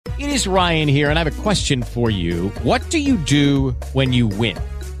It is Ryan here, and I have a question for you. What do you do when you win?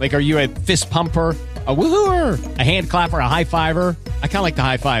 Like, are you a fist pumper, a woohooer, a hand clapper, a high fiver? I kind of like the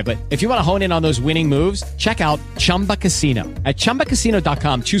high five, but if you want to hone in on those winning moves, check out Chumba Casino. At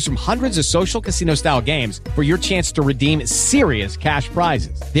ChumbaCasino.com, choose from hundreds of social casino-style games for your chance to redeem serious cash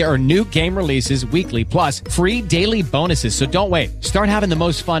prizes. There are new game releases weekly, plus free daily bonuses. So don't wait. Start having the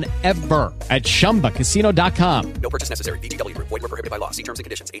most fun ever at ChumbaCasino.com. No purchase necessary. VGW. Void where prohibited by law. See terms and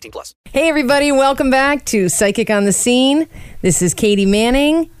conditions. 18+. Hey, everybody. Welcome back to Psychic on the Scene. This is Katie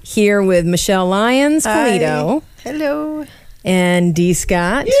Manning here with Michelle Lyons, Polito. Hello. And Dee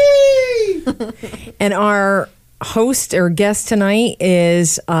Scott. Yay! And our host or guest tonight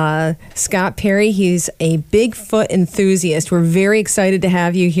is Scott Perry. He's a Bigfoot enthusiast. We're very excited to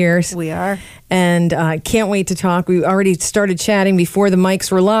have you here. We are. And can't wait to talk. We already started chatting before the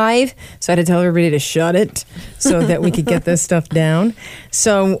mics were live, so I had to tell everybody to shut it so that we could get this stuff down.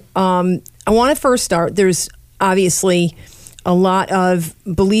 So I want to first start. There's obviously a lot of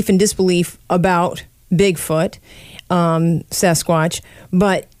belief and disbelief about Bigfoot, Sasquatch,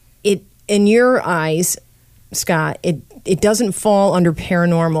 but it, in your eyes, Scott, it doesn't fall under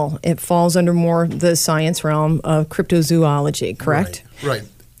paranormal. It falls under more the science realm of cryptozoology, correct? Right.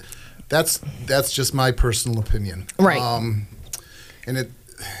 That's just my personal opinion. Right. And it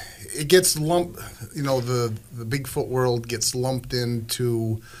gets lumped, the Bigfoot world gets lumped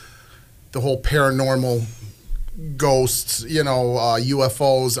into the whole paranormal, ghosts,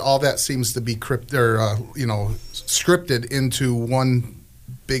 UFOs, all that seems to be scripted into one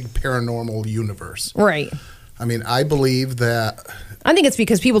big paranormal universe. Right. I mean, I believe that... I think it's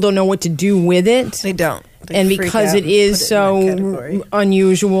because people don't know what to do with it. They don't. And because it is so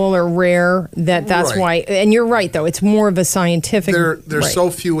unusual or rare that's why. And you're right, though. It's more of a scientific... There's so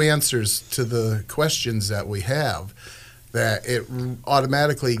few answers to the questions that we have that it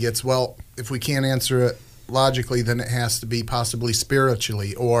automatically gets, well, if we can't answer it logically, then it has to be possibly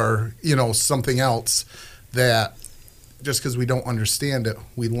spiritually or, something else that just because we don't understand it,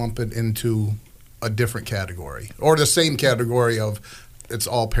 we lump it into a different category or the same category of it's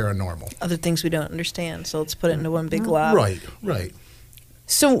all paranormal. Other things we don't understand, so let's put it into one big glob. Right.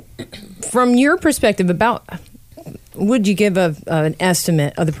 So from your perspective, would you give an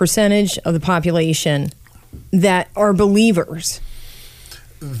estimate of the percentage of the population that are believers?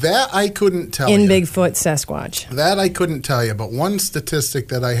 That I couldn't tell you. In Bigfoot, Sasquatch. That I couldn't tell you, but one statistic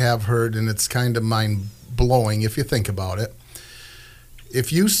that I have heard, and it's kind of mind-blowing if you think about it,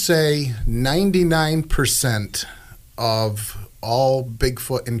 if you say 99% of all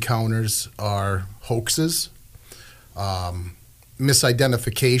Bigfoot encounters are hoaxes,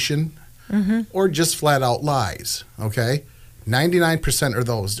 misidentification, or just flat-out lies, okay? 99% are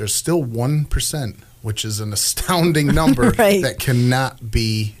those. There's still 1%, which is an astounding number that cannot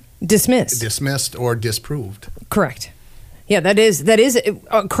be dismissed or disproved. Correct. Yeah, that is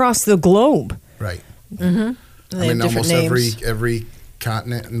across the globe. Right. Mm-hmm. I mean, almost every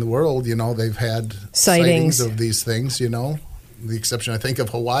continent in the world, they've had sightings of these things, The exception, I think, of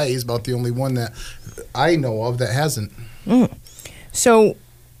Hawaii is about the only one that I know of that hasn't. So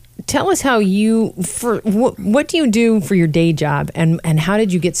tell us how what do you do for your day job and how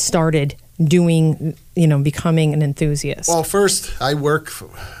did you get started doing, becoming an enthusiast? Well, first I work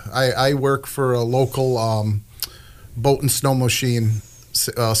for a local boat and snow machine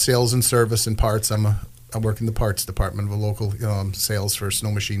sales and service and parts. I work in the parts department of a local sales for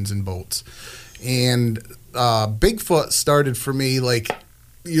snow machines and boats. And Bigfoot started for me, like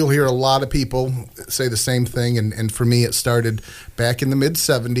you'll hear a lot of people say the same thing. And for me, it started back in the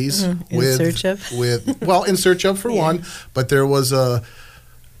mid-'70s. In Search of, for one. But there was a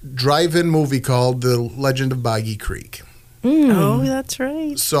drive-in movie called The Legend of Boggy Creek. Oh, that's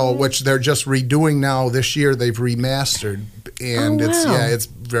right. So, which they're just redoing now this year. They've remastered. And it's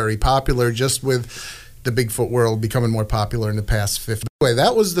very popular just with the Bigfoot world becoming more popular in the past 50. Anyway,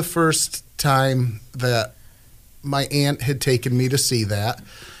 that was the first time that my aunt had taken me to see that.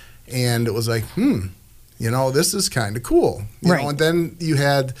 And it was like, this is kind of cool. You know, and then you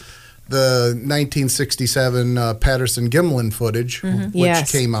had the 1967 Patterson-Gimlin footage,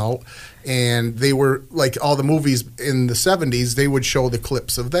 which came out. And they were, like all the movies in the 70s, they would show the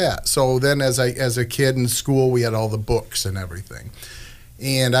clips of that. So then as a kid in school, we had all the books and everything.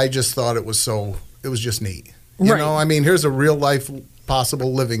 And I just thought it was just neat. You know, I mean, here's a real life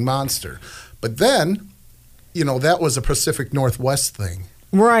possible living monster. But then, that was a Pacific Northwest thing.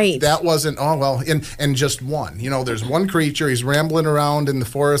 Right. That wasn't, and just one. There's one creature, he's rambling around in the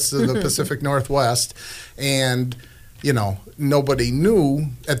forests of the Pacific Northwest, and, nobody knew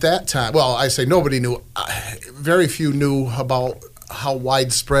at that time. Well, I say nobody knew. Very few knew about how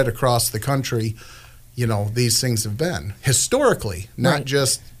widespread across the country, these things have been historically, not Right.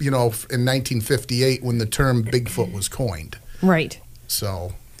 just, in 1958 when the term Bigfoot was coined. Right.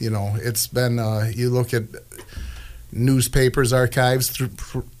 So, it's been, you look at newspapers, archives, through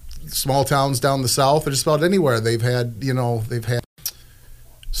small towns down the South, or just about anywhere, they've had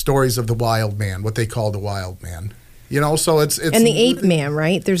stories of the wild man, what they call the wild man. So it's And the ape man,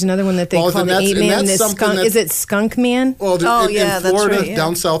 right? There's another one that they Well, call and the that's- ape and man. that's The something skunk. that- Is it skunk man? Well, Oh, in yeah, that's Florida, right, yeah.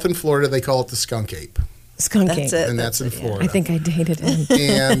 down south in Florida, they call it the skunk ape, Skunk That's ape. it. and that's in it, yeah. Florida. I think I dated him.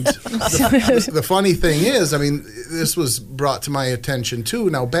 And the funny thing is, this was brought to my attention too.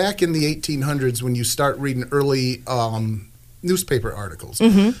 Now, back in the 1800s, when you start reading early newspaper articles,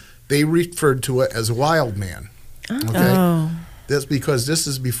 they referred to it as a wild man. Okay? Oh. That's because this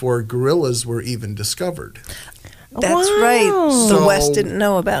is before gorillas were even discovered. That's Wow. right. So- The West didn't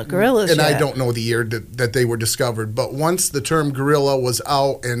know about gorillas And yet. I don't know the year that they were discovered, but once the term gorilla was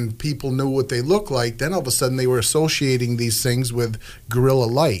out and people knew what they looked like, then all of a sudden they were associating these things with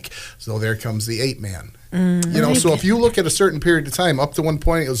gorilla-like. So there comes the ape man. So if you look at a certain period of time, up to one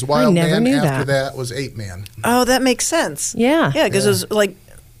point it was wild never man, knew after that. that was ape man. Oh, that makes sense. Yeah. Yeah, because it was like,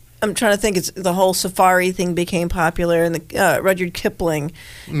 I'm trying to think, it's the whole safari thing became popular, and the Rudyard Kipling,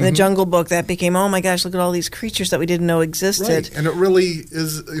 in the Jungle Book, that became, oh my gosh, look at all these creatures that we didn't know existed. Right. And it really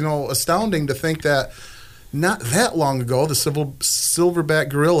is, astounding to think that not that long ago, the silverback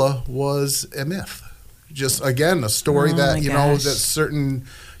gorilla was a myth. Just, again, a story Oh, that, my that gosh. certain,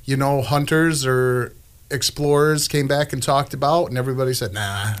 hunters or explorers came back and talked about, and everybody said,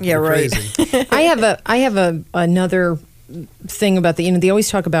 nah, Yeah, you're right. crazy. I have another thing about they always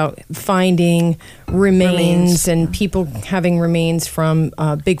talk about finding remains and people having remains from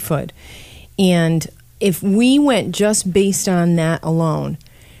Bigfoot. And if we went just based on that alone,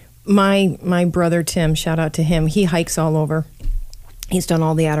 my brother Tim, shout out to him, he hikes all over. He's done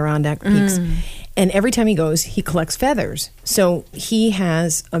all the Adirondack peaks. And every time he goes, he collects feathers. So he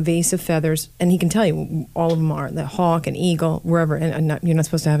has a vase of feathers, and he can tell you all of them are the hawk and eagle, wherever. And you're not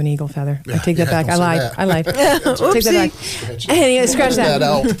supposed to have an eagle feather. I take that back. don't I say lied. that. I lied. Take that back. And he scratch that. That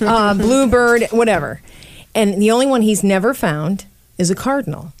out. Bluebird, whatever. And the only one he's never found is a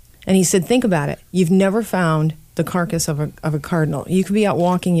cardinal. And he said, think about it. You've never found the carcass of a cardinal. You could be out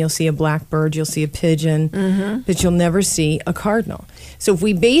walking, you'll see a blackbird, you'll see a pigeon, but you'll never see a cardinal. So if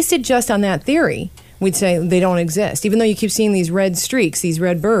we based it just on that theory, we'd say they don't exist. Even though you keep seeing these red streaks, these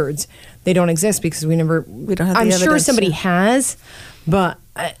red birds, they don't exist because we don't have the I'm sure evidence, somebody yeah. has, but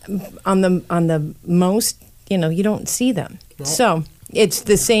on the most, you don't see them. So it's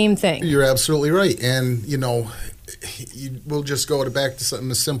the same thing. You're absolutely right. And, we'll just go back to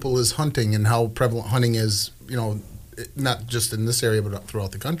something as simple as hunting and how prevalent hunting is, not just in this area, but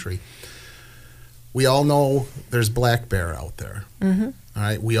throughout the country. We all know there's black bear out there. All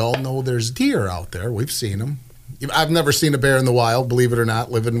right. We all know there's deer out there. We've seen them. I've never seen a bear in the wild, believe it or not,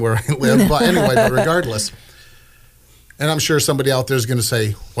 living where I live. But anyway, but regardless. And I'm sure somebody out there is going to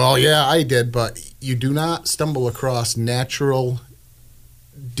say, well, yeah, I did. But you do not stumble across natural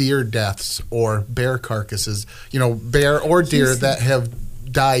deer deaths or bear carcasses, bear or deer that have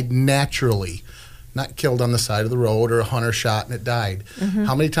died naturally, not killed on the side of the road or a hunter shot and it died.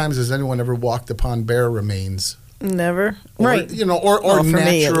 How many times has anyone ever walked upon bear remains? Never. Or, Right. Or Well, for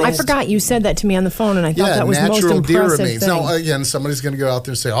me, at natural. I forgot you said that to me on the phone, and I thought Yeah, that was the most natural deer impressive remains. thing. Now, again, somebody's going to go out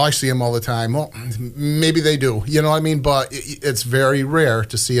there and say, oh, I see them all the time. Well, maybe they do. You know what I mean? But it's very rare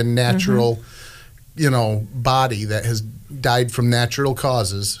to see a natural, body that has died from natural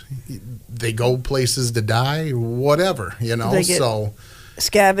causes. They go places to die, whatever, They get so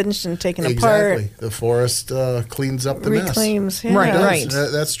scavenged and taken exactly. apart. The forest cleans up the Reclaims. mess. Yeah. Right, right.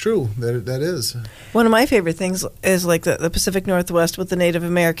 That's true. That is. One of my favorite things is like the Pacific Northwest with the Native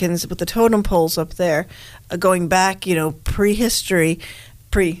Americans, with the totem poles up there, going back, prehistory,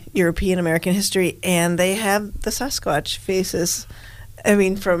 pre-European American history, and they have the Sasquatch faces.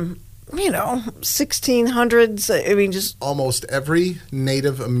 From 1600s. Just Almost every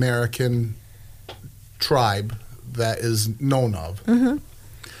Native American tribe that is known of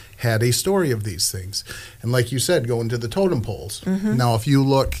had a story of these things. And like you said, going to the totem poles. Now, if you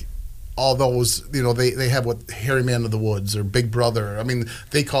look, all those, they have what Hairy Man of the Woods or Big Brother.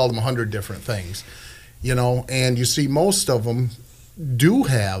 They call them 100 different things, and you see most of them do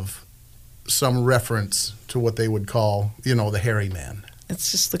have some reference to what they would call, the Hairy Man.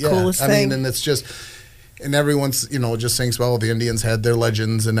 it's just the coolest I thing. mean, and it's just, and everyone's, just thinks, well, the Indians had their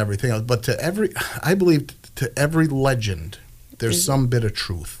legends and everything else. But I believe to every legend, there's some bit of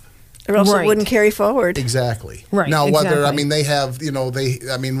truth. Or else Right. it wouldn't carry forward. Exactly. Right, Now, whether, I exactly. mean, they have,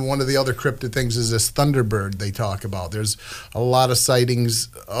 one of the other cryptid things is this Thunderbird they talk about. There's a lot of sightings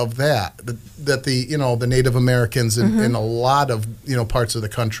of that the Native Americans in a lot of, parts of the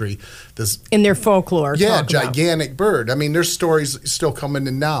country, this In their folklore. talk about. gigantic bird. I mean, there's stories still coming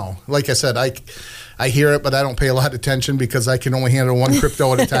in now. Like I said, I hear it, but I don't pay a lot of attention because I can only handle one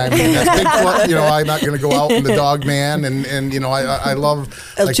crypto at a time. And that's Bigfoot. I'm not going to go out in the Dog Man, and I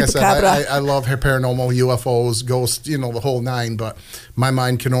love, El like I said, Chupacabra. I love paranormal, UFOs, ghosts, the whole nine. But my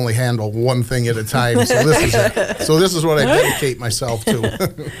mind can only handle one thing at a time. So this is what I dedicate myself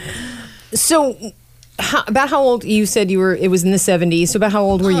to. So, about how old you said you were? It was in the 70s. So, about how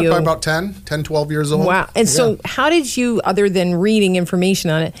old were you? Probably about 10, 12 years old. Wow. And so, Yeah. how did you, other than reading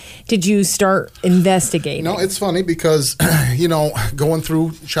information on it, did you start investigating? No, it's funny because, going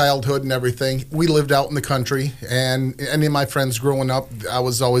through childhood and everything, we lived out in the country, and any of my friends growing up, I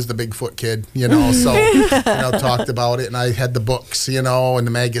was always the Bigfoot kid, so, talked about it, and I had the books, and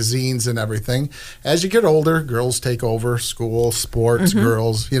the magazines and everything. As you get older, girls take over, school, sports,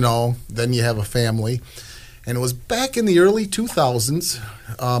 girls, then you have a family. And it was back in the early 2000s.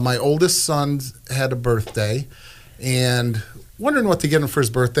 My oldest son had a birthday, and wondering what to get him for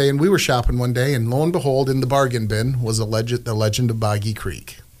his birthday. And we were shopping one day, and lo and behold, in the bargain bin was the Legend of Boggy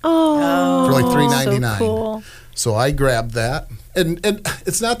Creek for like $3.99. So cool. So I grabbed that, and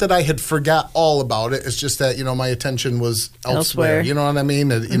it's not that I had forgot all about it. It's just that my attention was elsewhere. Elsewhere. You know what I mean?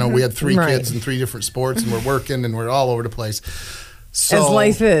 We had three Right. kids and three different sports, and we're working, and we're all over the place. So, As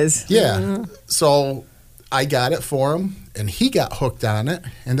life is. yeah. So I got it for him, and he got hooked on it,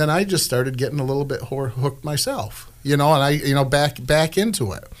 and then I just started getting a little bit hooked myself, and I, back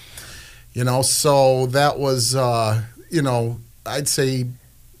into it, So that was, I'd say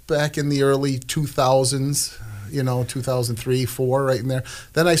back in the early 2000s, 2003, 4, right in there.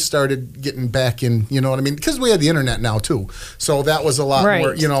 Then I started getting back in, you know what I mean? Because we had the internet now, too. So that was a lot Right.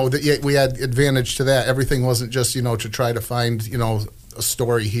 more, we had advantage to that. Everything wasn't just, to try to find, a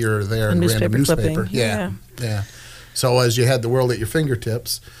story here or there in a random newspaper newspaper. clipping, Yeah. So as you had the world at your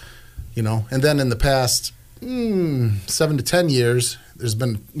fingertips, and then in the past 7 to 10 years, there's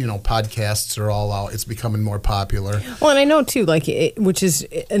been, podcasts are all out. It's becoming more popular. Well, and I know too, which is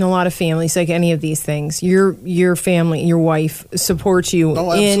in a lot of families, like any of these things, your family, your wife supports you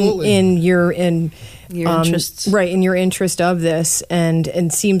Oh, absolutely. in your interests. right, in your interest of this,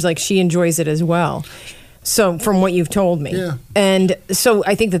 and seems like she enjoys it as well. So, from what you've told me, Yeah. and so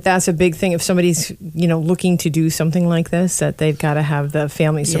I think that's a big thing. If somebody's looking to do something like this, that they've got to have the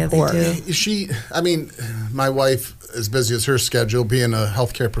family Yeah, they support. do. My wife, as busy as her schedule, being a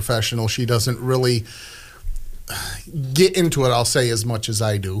healthcare professional, she doesn't really get into it, I'll say, as much as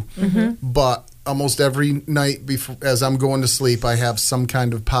I do. But almost every night before, as I'm going to sleep, I have some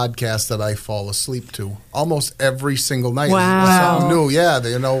kind of podcast that I fall asleep to. Almost every single night. Wow. Something new, yeah.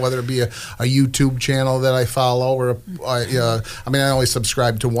 Whether it be a YouTube channel that I follow, or I only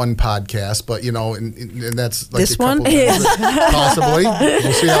subscribe to one podcast, but and that's like This a couple one? possibly.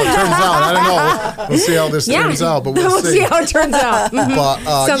 We'll see how it turns out. I don't know. We'll see how this turns out, but we'll see. see how it turns out. Mhm.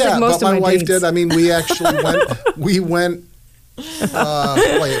 But Sounds like most but of my my wife dates. did. We actually went. We went.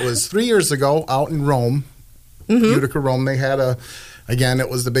 It was 3 years ago out in Rome, Utica, Rome. They had it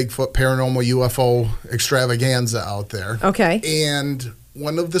was the Bigfoot Paranormal UFO extravaganza out there. Okay. And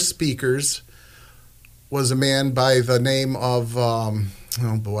one of the speakers was a man by the name of, oh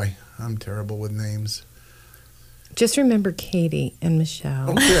boy, I'm terrible with names. Just remember Katie and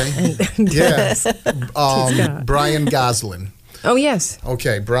Michelle. Okay. And- Yes. Scott. Brian Goslin. Oh yes.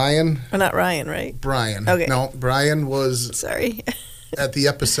 Okay, Brian. Well, not Ryan, right? Brian. Okay. No, Brian was Sorry. at the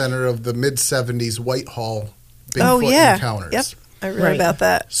epicenter of the mid-'70s Whitehall Bigfoot encounters. Yep. I read Right. about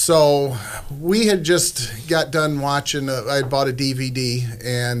that. So we had just got done watching, I had bought a DVD,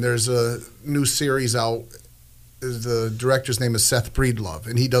 and there's a new series out. The director's name is Seth Breedlove,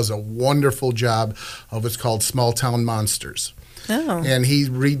 and he does a wonderful job of what's called Small Town Monsters. Oh. And he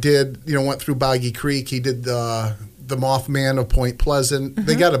redid, went through Boggy Creek. He did the Mothman of Point Pleasant.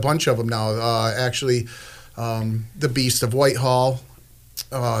 They got a bunch of them now. The Beast of Whitehall.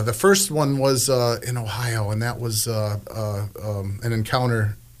 The first one was in Ohio, and that was an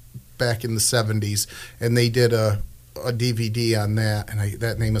encounter back in the 70s. And they did a DVD on that, and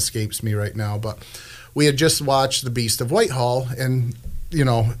that name escapes me right now. But we had just watched The Beast of Whitehall, and,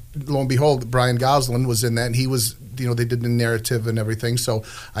 lo and behold, Brian Goslin was in that, and he was, they did the narrative and everything. So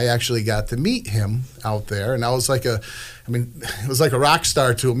I actually got to meet him out there, and I was like it was like a rock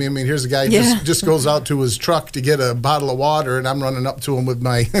star to me. Here's a guy who just goes out to his truck to get a bottle of water, and I'm running up to him with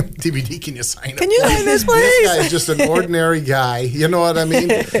my DVD. Can you sign it? Can you sign this, This please? guy is just an ordinary guy. You know what I mean?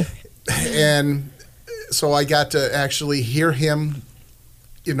 And so I got to actually hear him,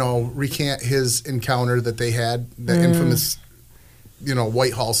 recant his encounter that they had, the infamous,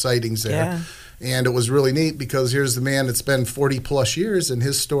 Whitehall sightings there. Yeah. And it was really neat because here's the man that's been 40 plus years, and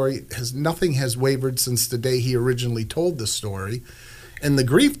his story nothing has wavered since the day he originally told the story. And the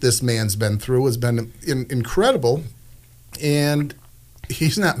grief this man's been through has been incredible. And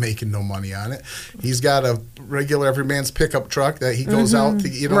he's not making no money on it. He's got a regular every man's pickup truck that he goes out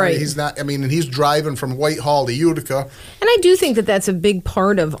to, Right. he's not, and he's driving from Whitehall to Utica. And I do think that that's a big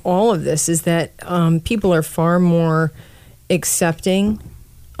part of all of this is that people are far more accepting,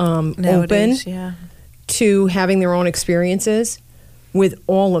 Nowadays, open to having their own experiences with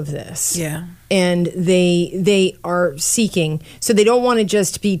all of this. Yeah. And they are seeking. So they don't want to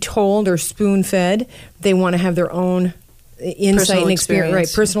just be told or spoon-fed. They want to have their own insight Personal and experience, experience.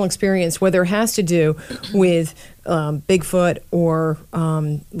 right? Personal experience, whether it has to do with Bigfoot or,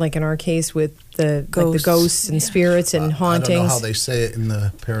 like in our case, with the ghosts and spirits and hauntings. I don't know how they say it in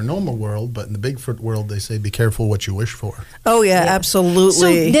the paranormal world, but in the Bigfoot world, they say, be careful what you wish for. Oh, yeah,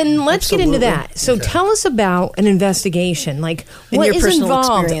 absolutely. So then let's get into Absolutely. that. So Okay. tell us about an investigation. Like, And what your is personal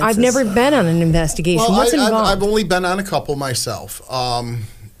involved? I've experiences. never been on an investigation. Well, What's involved? I've only been on a couple myself.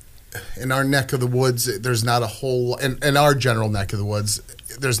 In our neck of the woods, there's not a whole, in our general neck of the woods,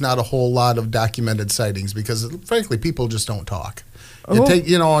 there's not a whole lot of documented sightings because, frankly, people just don't talk. A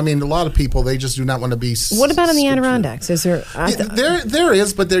lot of people, they just do not want to be. What about in the Adirondacks? Is there? There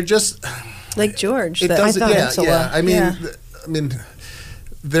is, but they're just. Lake George. It that doesn't. peninsula.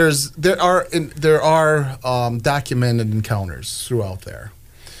 There are documented encounters throughout there.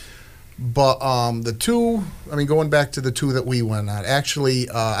 But the two, going back to the two that we went on, actually,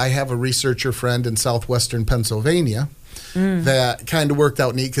 I have a researcher friend in southwestern Pennsylvania that kind of worked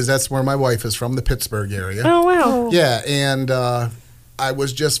out neat because that's where my wife is from, the Pittsburgh area. Oh, wow. Yeah, and I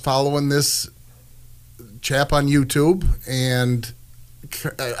was just following this chap on YouTube, and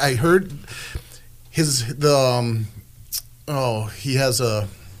I heard he has a,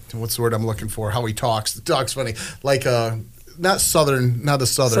 what's the word I'm looking for, how he talks. The talk's funny, like not a southern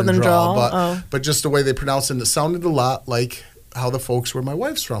drawl, but just the way they pronounce it. And it sounded a lot like how the folks where my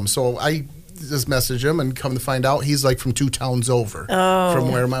wife's from. So I just messaged him, and come to find out, he's like from 2 towns over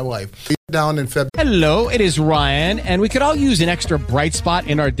from where my wife. Down in February. Hello, it is Ryan, and we could all use an extra bright spot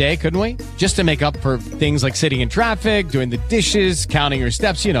in our day, couldn't we? Just to make up for things like sitting in traffic, doing the dishes, counting your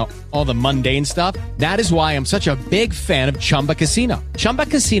steps, all the mundane stuff. That is why I'm such a big fan of Chumba Casino. Chumba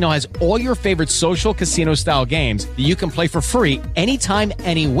Casino has all your favorite social casino-style games that you can play for free anytime,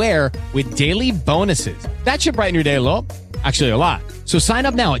 anywhere with daily bonuses. That should brighten your day a little. Actually, a lot. So sign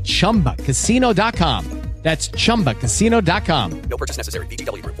up now at ChumbaCasino.com. That's ChumbaCasino.com. No purchase necessary.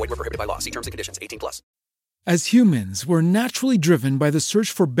 VGW Group. Void where prohibited by law. See terms and conditions. 18+. As humans, we're naturally driven by the search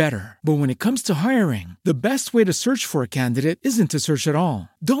for better. But when it comes to hiring, the best way to search for a candidate isn't to search at all.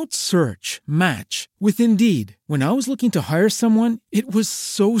 Don't search, match with Indeed. When I was looking to hire someone, it was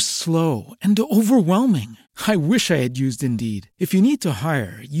so slow and overwhelming. I wish I had used Indeed. If you need to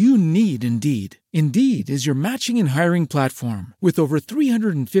hire, you need Indeed. Indeed is your matching and hiring platform with over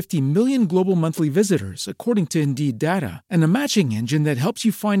 350 million global monthly visitors, according to Indeed data, and a matching engine that helps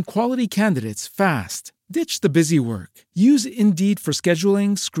you find quality candidates fast. Ditch the busy work. Use Indeed for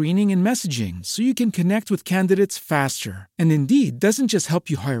scheduling, screening, and messaging so you can connect with candidates faster. And Indeed doesn't just help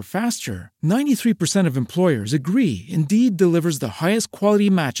you hire faster. 93% of employers agree Indeed delivers the highest quality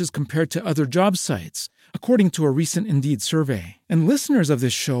matches compared to other job sites, according to a recent Indeed survey. And listeners of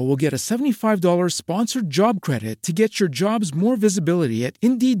this show will get a $75 sponsored job credit to get your jobs more visibility at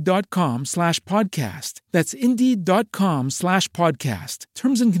Indeed.com/podcast. That's Indeed.com/podcast.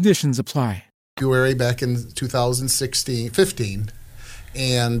 Terms and conditions apply. February back in 15,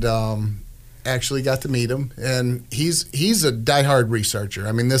 and actually got to meet him. And he's a diehard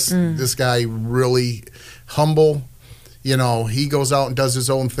researcher. This guy really humble. He goes out and does his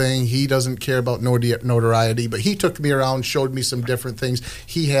own thing. He doesn't care about notoriety, but he took me around, showed me some different things.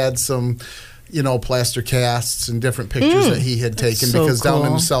 He had some, plaster casts and different pictures that he had taken so because cool.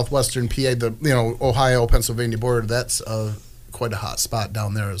 down in southwestern PA, the Ohio-Pennsylvania border, that's quite a hot spot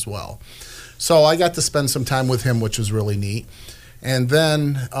down there as well. So I got to spend some time with him, which was really neat. And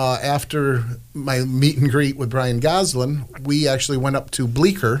then after my meet and greet with Brian Goslin, we actually went up to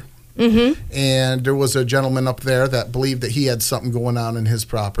Bleecker And there was a gentleman up there that believed that he had something going on in his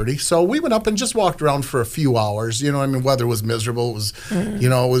property. So we went up and just walked around for a few hours. You know, I mean, weather was miserable. It was, you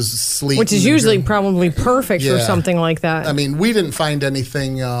know, it was sleet. Which is usually probably perfect for Yeah. something like that. I mean, we didn't find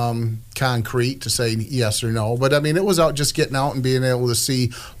anything concrete to say yes or no. But, I mean, it was out just getting out and being able to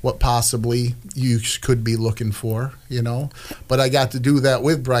see what possibly you could be looking for, you know. But I got to do that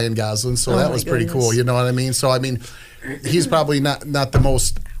with Brian Goslin, so that my was pretty goodness. cool. You know what I mean? So, I mean, he's probably not the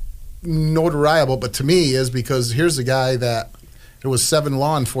most notoriable, but to me is because here's a guy that there was 7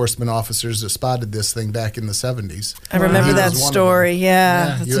 law enforcement officers that spotted this thing back in the 70s. I remember He that was one of story. them.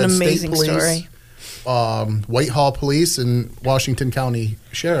 Yeah, you it's an had state amazing police, story. Whitehall Police and Washington County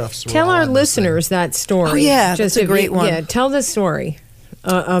sheriffs. were Tell all our on this listeners that story. Oh, yeah, that's a if great you- one. Yeah, tell the story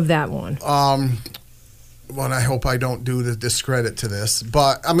of that one. thing. Well, I hope I don't do the discredit to this,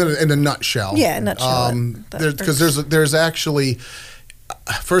 but I'm gonna in a nutshell. Yeah, nutshell it. Because there's actually.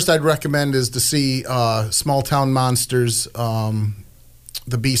 First, I'd recommend is to see Small Town Monsters,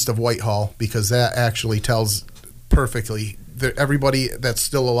 The Beast of Whitehall, because that actually tells perfectly. Everybody that's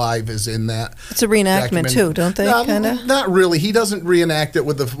still alive is in that. It's a reenactment too, don't they? No, Kind of. Not really. He doesn't reenact it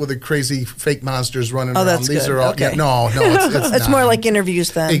with the crazy fake monsters running Oh, around. that's These good. are all Okay. yeah, no, it's It's not. more like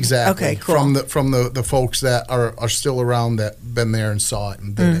interviews then. Exactly. Okay, cool. From the folks that are still around that been there and saw it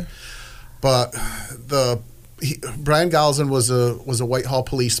and did it. But Brian Goslin was a Whitehall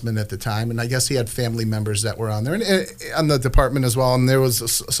policeman at the time, and I guess he had family members that were on there and on the department as well. And there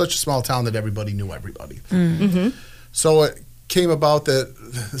was such a small town that everybody knew everybody. So it came about that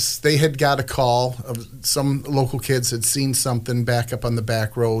they had got a call of some local kids had seen something back up on the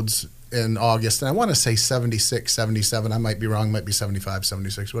back roads in August, and I want to say 76, 77. I might be wrong, might be 75,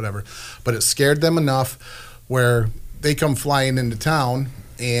 76, whatever. But it scared them enough where they come flying into town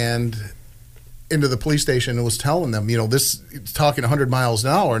and into the police station and was telling them, you know, this it's talking 100 miles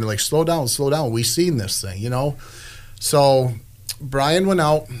an hour, and they're like, slow down, we seen this thing, you know. So Brian went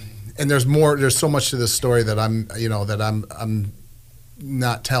out, and there's so much to this story that I'm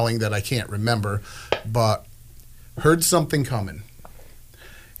not telling that I can't remember, but heard something coming.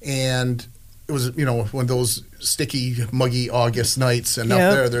 And it was, you know, one of those sticky, muggy August nights, and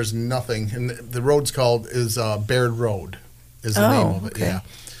Yep. up there's nothing. And the road's called Baird Road is the name of it, okay. yeah.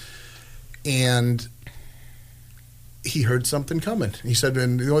 And he heard something coming. He said,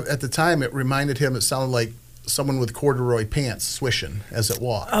 and you know, at the time it reminded him, it sounded like someone with corduroy pants swishing as it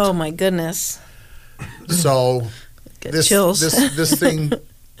walked. Oh my goodness. So Get this chills. this thing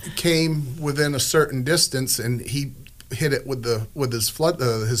came within a certain distance, and he hit it with his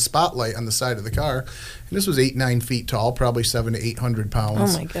spotlight on the side of the car. And this was 8-9 feet tall, probably 700 to 800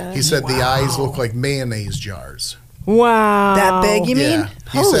 pounds. Oh, my God. He said the eyes looked like mayonnaise jars. Wow. That big, you mean? Yeah,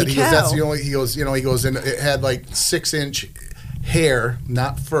 he Holy said cow. that's the only. He goes, and it had like 6-inch hair,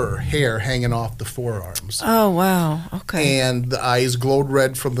 not fur, hair hanging off the forearms. Oh wow. Okay. And the eyes glowed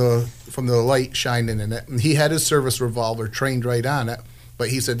red from the light shining in it. And he had his service revolver trained right on it. But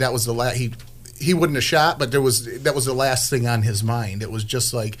he said that was the last. He wouldn't have shot, but that was the last thing on his mind. It was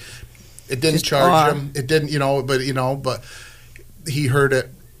just like it didn't Just charge awe. him. It didn't, but he heard it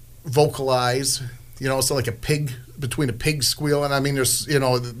vocalize. So like a pig between a pig squeal, and I mean, there's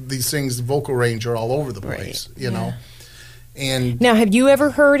these things, vocal range are all over the place. Right. And Now, have you ever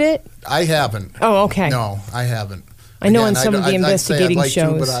heard it? I haven't. Oh, okay. No, I haven't. I know Again, on some of the I'd say I'd investigating like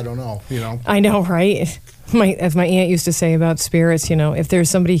shows. to, but I don't know. I know, right? As my aunt used to say about spirits, if there's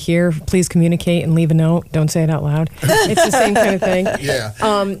somebody here, please communicate and leave a note. Don't say it out loud. It's the same kind of thing.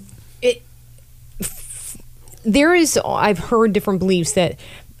 Yeah. There is, I've heard different beliefs that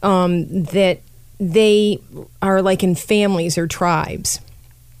that they are like in families or tribes.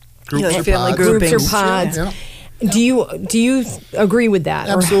 Groups like or family pods. Groups or groupings. pods. Yeah. Do you agree with that?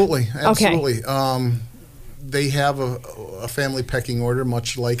 Or- Absolutely. Okay. Absolutely. They have a family pecking order,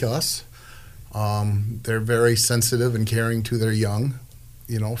 much like us. They're very sensitive and caring to their young,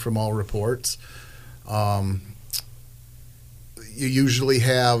 from all reports. You usually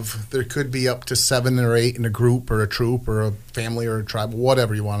there could be up to 7 or 8 in a group or a troop or a family or a tribe,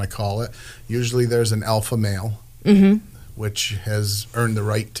 whatever you want to call it. Usually there's an alpha male, which has earned the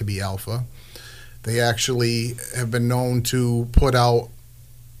right to be alpha. They actually have been known to put out,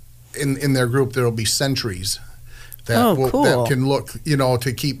 in their group, there will be sentries that can look,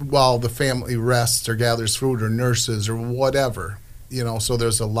 to keep while the family rests or gathers food or nurses or whatever. So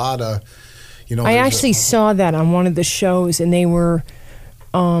there's a lot of, I actually saw that on one of the shows, and they were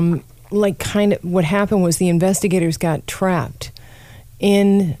what happened was the investigators got trapped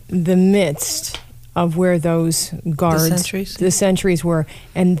in the midst of where those guards, The sentries were,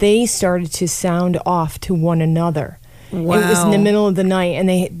 and they started to sound off to one another. It was in the Wow. middle of the night, and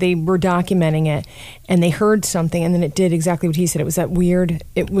they were documenting it, and they heard something, and then it did exactly what he said. It was that weird.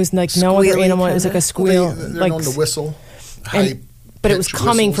 It was like no other Squealy animal. It was like kinda. a squeal, They're like known to whistle. but it was high-pitched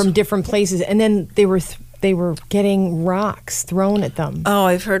coming whistles. from different places, and then they were getting rocks thrown at them. Oh,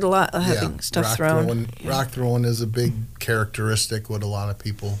 I've heard a lot of having stuff thrown. Rock throwing is a big characteristic with a lot of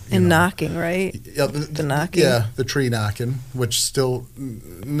people. you And know. knocking, right? Yeah, The knocking. Yeah, the tree knocking, which still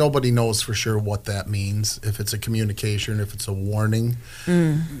nobody knows for sure what that means. If it's a communication, if it's a warning,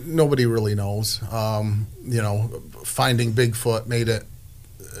 nobody really knows. Finding Bigfoot made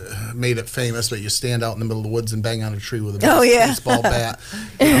it famous, but you stand out in the middle of the woods and bang on a tree with a Oh, yeah. baseball bat.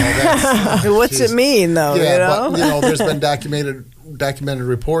 That's, What's it geez. mean, though? Yeah, you know? but there's been documented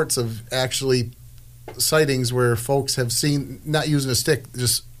reports of actually sightings where folks have seen, not using a stick,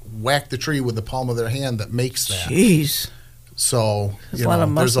 just whack the tree with the palm of their hand that makes that. Jeez. So There's a lot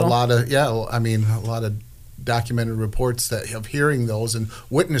of there's a muscle. lot of a lot of documented reports that of hearing those and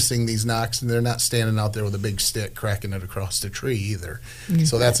witnessing these knocks, and they're not standing out there with a big stick cracking it across the tree either.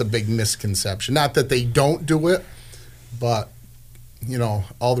 So that's a big misconception. Not that they don't do it, but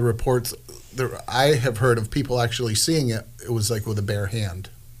all the reports I have heard of people actually seeing it. It was like with a bare hand.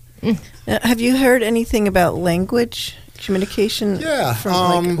 Now, have you heard anything about language communication? Yeah,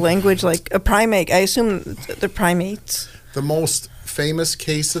 from like language, like a primate. I assume they're primates. The most famous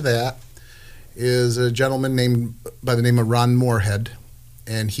case of that is a gentleman by the name of Ron Moorhead,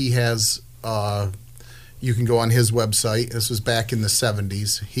 and he has. You can go on his website. This was back in the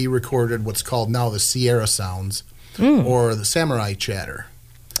 70s. He recorded what's called now the Sierra Sounds, or the Samurai Chatter.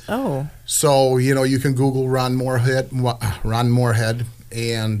 Oh, So you can Google Ron Moorhead,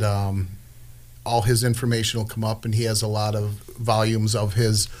 and all his information will come up. And he has a lot of volumes of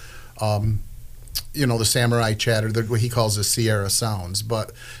his, the Samurai Chatter, what he calls the Sierra Sounds.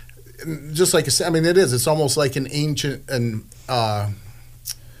 But just like it is. It's almost like an ancient and I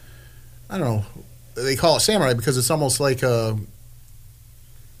don't know. They call it samurai because it's almost like a.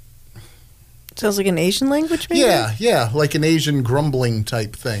 sounds like an Asian language, maybe. Yeah, like an Asian grumbling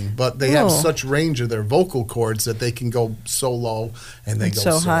type thing. But they have Oh. such range of their vocal cords that they can go so low and they And go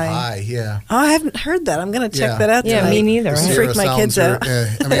so so high. high. Yeah. Oh, I haven't heard that. I'm gonna check Yeah. that out. Yeah, tonight. me neither. The Right? Sierra Freak my kids sounds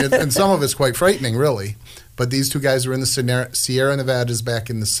out. and some of it's quite frightening, really. But these two guys were in the Sierra Nevadas back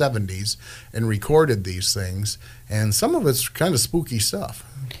in the 70s and recorded these things. And some of it's kind of spooky stuff.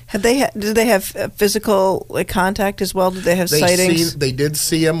 Did they have physical contact as well? Did they have sightings? They did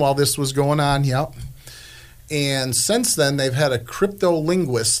see him while this was going on, yep. And since then, they've had a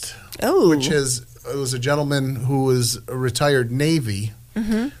cryptolinguist, Oh. which it was a gentleman who was a retired Navy,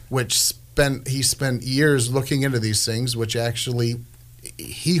 which he spent years looking into these things, which actually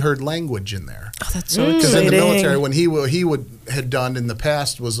he heard language in there. Oh, that's so Because in exciting. the military, when he had done in the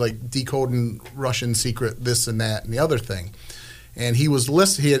past was like decoding Russian secret this and that and the other thing, and he was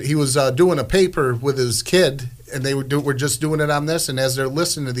he was doing a paper with his kid, and they were just doing it on this, and as they're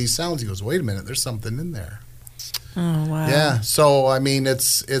listening to these sounds, he goes, "Wait a minute, there's something in there." Oh wow. Yeah, so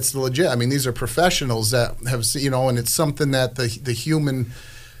it's legit. These are professionals that have and it's something that the human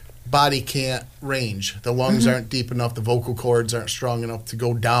body can't range. The lungs aren't deep enough, the vocal cords aren't strong enough to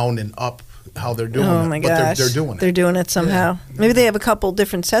go down and up how they're doing Oh it. my But gosh. they're doing it. They're doing it somehow. Maybe they have a couple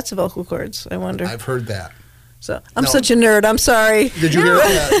different sets of vocal cords. I wonder. I've heard that. So I'm No. such a nerd. I'm sorry. Did you hear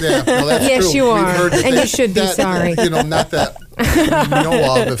that? Yeah, no, that's Yes, true. you We've are. heard that And you should be sorry. Not that we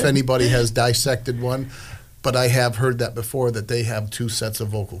know of if anybody has dissected one, but I have heard that before, that they have two sets of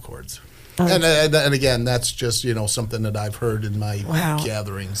vocal cords. And again, that's just something that I've heard in my Wow.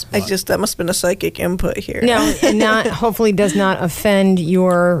 gatherings. I but- just that must have been a psychic input here. No, and hopefully does not offend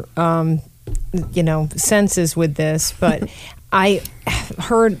your senses with this, but I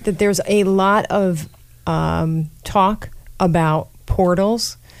heard that there's a lot of talk about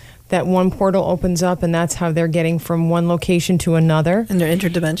portals, that one portal opens up and that's how they're getting from one location to another. And they're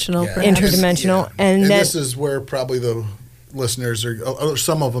interdimensional. Yeah. perhaps? Interdimensional. Yeah. And that- this is where probably the listeners or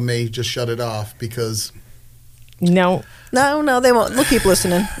some of them may just shut it off because No, No, they won't. We'll keep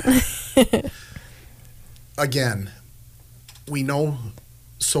listening. again, we know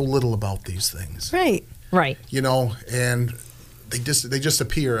so little about these things. Right. right. And they just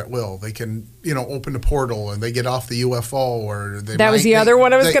appear at will. They can, open a portal and they get off the UFO, or they That was the other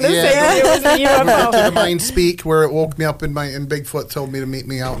one I was going to say. It was the To UFO. the mind speak, where it woke me up and Bigfoot told me to meet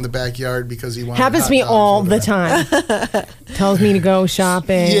me out in the backyard because he wanted Happens hot to me dogs all over the there. time. Tells me to go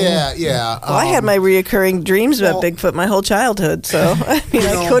shopping. Yeah. Well, I had my reoccurring dreams about Bigfoot my whole childhood, so I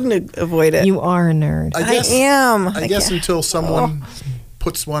couldn't avoid it. You are a nerd. I am. I guess until someone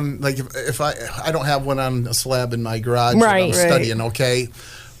puts one, like if I don't have one on a slab in my garage that Right. I'm Right. studying, okay?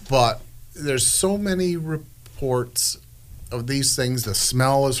 But there's so many reports of these things, the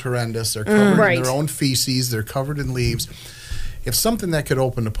smell is horrendous. They're covered Right. in their own feces. They're covered in leaves. If something that could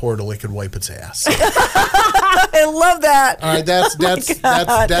open a portal, it could wipe its ass. I love that. All right, that's.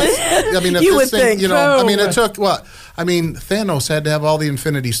 I mean, if You this would thing, think. you know, I mean, No. it took what? I mean, Thanos had to have all the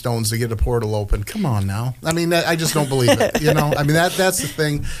Infinity Stones to get a portal open. Come on now. I mean, I just don't believe it. You know, I mean, that's the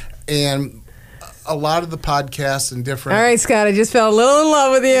thing, and a lot of the podcasts and different. All right, Scott, I just fell a little in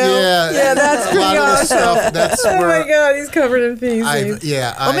love with you. Yeah, that's a pretty lot of the awesome. stuff. That's Oh where my God, he's covered in feces.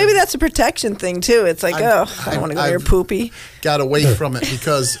 Well, maybe that's a protection thing too. It's like, I don't want to go near I've poopy. got away from it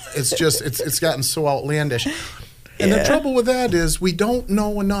because it's just it's gotten so outlandish. And the trouble with that is we don't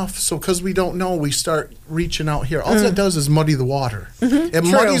know enough. So because we don't know, we start reaching out here. All that does is muddy the water. It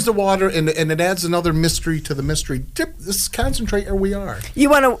muddies the water, and it adds another mystery to the mystery. Let's concentrate where we are.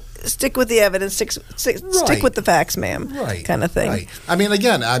 You want to stick with the evidence, stick with the facts, ma'am. Right. Kind of thing. Right. I mean,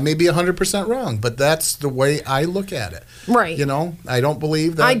 again, I may be 100% wrong, but that's the way I look at it. Right. You know, I don't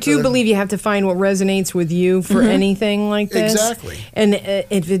believe that. I do believe you have to find what resonates with you for anything like this. Exactly. And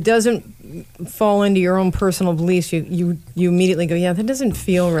if it doesn't fall into your own personal beliefs, you immediately go, yeah, that doesn't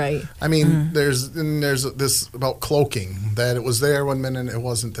feel right. I mean, there's this about cloaking, that it was there one minute, it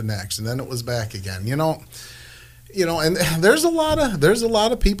wasn't the next, and then it was back again. You know, and there's a lot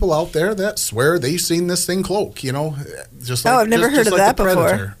of people out there that swear they've seen this thing cloak. You know, just like, I've never heard of like that the before.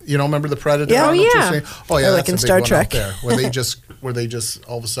 Predator. You know, remember the Predator? Yeah. Arnold Oh, yeah. Schwarzenegger? Oh yeah, Or like that's in a big Star one Trek. out there where they just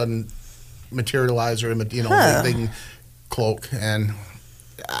all of a sudden materialize or you know they can cloak, and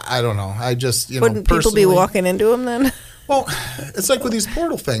I don't know. I just Wouldn't people be walking into them then? Well, it's like with these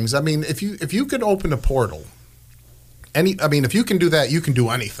portal things. I mean, if you could open a portal, if you can do that, you can do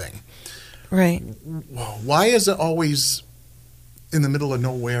anything. Right. Why is it always in the middle of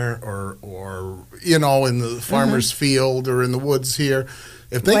nowhere or you know, in the farmer's field or in the woods here?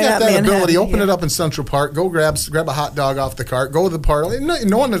 If they Why got not that ability, Manhattan, open yeah. it up in Central Park, go grab a hot dog off the cart, go to the portal.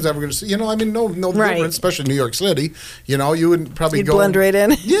 No one is ever going to see. You know, I mean, no Right. difference, especially New York City. You know, you would probably You'd go blend right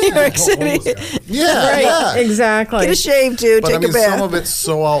in. Yeah, New York City. Yeah, Right. yeah. Exactly. Get a shave, dude. But Take I mean, a bath. some of it's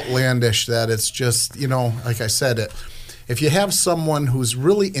so outlandish that it's just, you know, like I said, if you have someone who's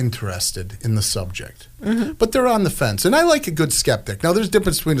really interested in the subject, but they're on the fence, and I like a good skeptic. Now, there's a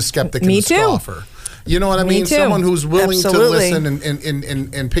difference between a skeptic and Me a too. scoffer. You know what I mean? too. Someone who's willing Absolutely. to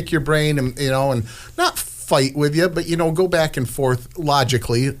listen and pick your brain and, you know, and not fight with you, but, you know, go back and forth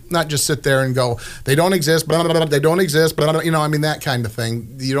logically, not just sit there and go, they don't exist, blah, blah, blah, they don't exist, blah, blah, you know, I mean, that kind of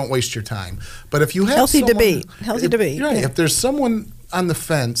thing. You don't waste your time. But if you have Healthy someone- debate. Healthy debate, Right. yeah. If there's someone on the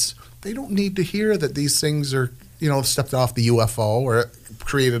fence, they don't need to hear that these things are, you know, stepped off the UFO or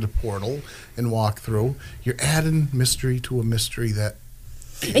created a portal and walked through. You're adding mystery to a mystery that.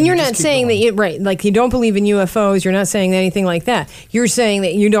 And you're just not keep saying going. that like you don't believe in UFOs. You're not saying anything like that. You're saying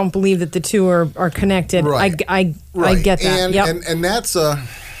that you don't believe that the two are connected. Right. I Right. get that. And, Yep. and that's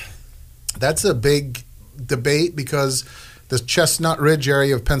a big debate because the Chestnut Ridge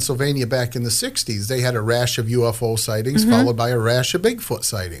area of Pennsylvania back in the 60s, they had a rash of UFO sightings followed by a rash of Bigfoot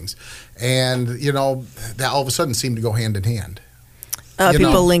sightings. And, you know, that all of a sudden seemed to go hand in hand. You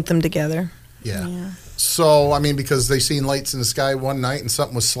People know. link them together. Yeah. So, I mean, because they seen lights in the sky one night and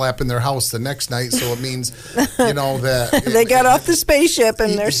something was slapping their house the next night, so it means, you know, that... They got off the spaceship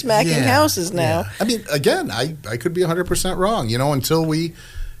and they're smacking Yeah, houses now. yeah. I mean, again, I could be 100% wrong, you know, until we,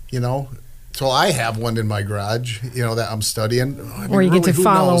 you know... Till I have one in my garage, you know, that I'm studying. I mean, Or you get to who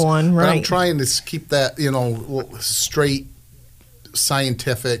follow knows? one, But I'm right. trying to keep that, you know, straight,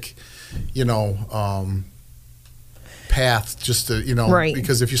 scientific, you know, path just to, you know, Right.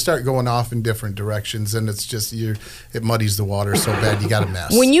 because if you start going off in different directions, then it's just, it muddies the water so bad you got a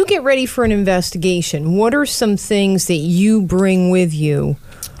mess. When you get ready for an investigation, what are some things that you bring with you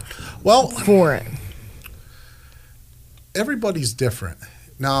well, for it? everybody's different.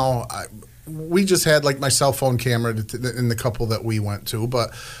 Now, we just had like my cell phone camera in the couple that we went to,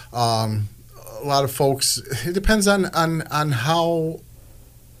 but a lot of folks, it depends on how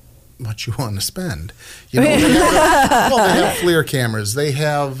much you want to spend. You know, they have FLIR cameras. They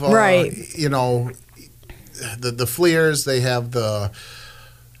have, Right. you know, the FLIRs. They have the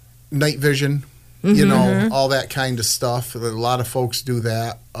night vision. You know, all that kind of stuff. A lot of folks do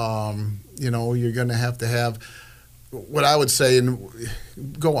that. You know, you're going to have what I would say, and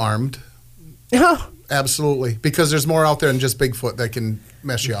go armed. Oh, Absolutely, because there's more out there than just Bigfoot that can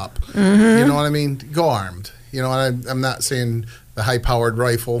mess you up. You know what I mean? Go armed. You know, and I'm not saying the high-powered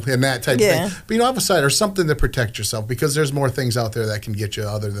rifle and that type of thing, but you know, have a sight or something to protect yourself, because there's more things out there that can get you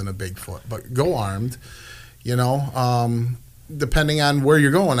other than a Bigfoot. But go armed. You know, depending on where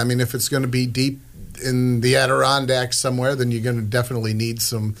you're going. I mean, if it's going to be deep in the Adirondacks somewhere, then you're going to definitely need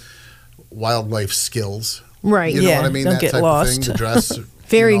some wildlife skills. Right. You know Yeah, what I mean? don't That get type lost. of thing, the dress.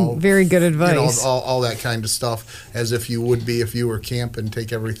 Very, you know, very good advice. all that kind of stuff, as if you would be if you were camping,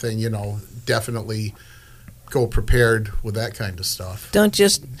 take everything, definitely go prepared with that kind of stuff. Don't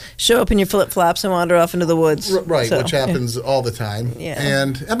just show up in your flip-flops and wander off into the woods. Right, So, which happens all the time. Yeah.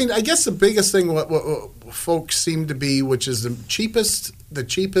 And, I mean, I guess the biggest thing what folks seem to be, which is the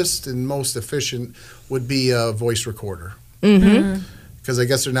cheapest and most efficient, would be a voice recorder. Mm-hmm. Because I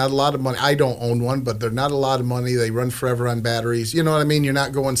guess they're not a lot of money. I don't own one, but they're not a lot of money. They run forever on batteries. You know what I mean? You're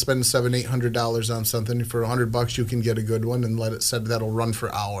not going spending $700-800 on something. For $100, you can get a good one and let it set. That'll run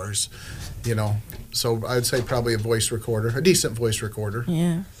for hours. So I'd say probably a voice recorder, a decent voice recorder.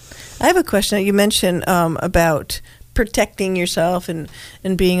 Yeah. I have a question. You mentioned about protecting yourself and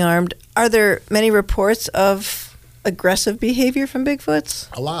being armed. Are there many reports of aggressive behavior from Bigfoots?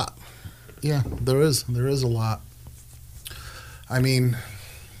 A lot. Yeah, there is. There is a lot. I mean,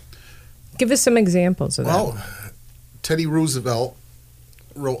 Give us some examples of that. well, Teddy Roosevelt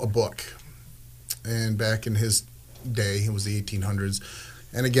wrote a book, and back in his day, it was the 1800s.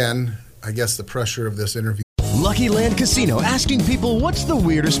 And again, I guess the pressure of this interview. Lucky Land Casino, asking people, what's the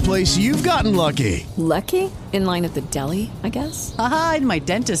weirdest place you've gotten lucky? Lucky? In line at the deli, I guess? Aha, in my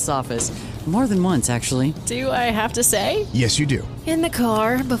dentist's office. More than once, actually. Do I have to say? Yes, you do. In the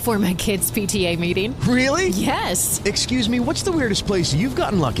car before my kids' PTA meeting. Really? Yes. Excuse me, what's the weirdest place you've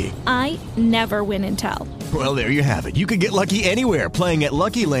gotten lucky? I never win and tell. Well, there you have it. You can get lucky anywhere, playing at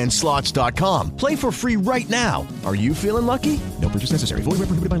LuckyLandSlots.com. Play for free right now. Are you feeling lucky? No purchase necessary. Void where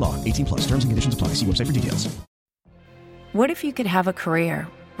prohibited by law. 18+. Terms and conditions apply. See website for details. What if you could have a career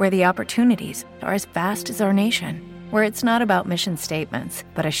where the opportunities are as vast as our nation, where it's not about mission statements,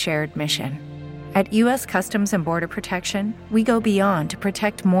 but a shared mission? At U.S. Customs and Border Protection, we go beyond to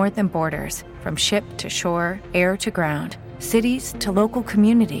protect more than borders. From ship to shore, air to ground, cities to local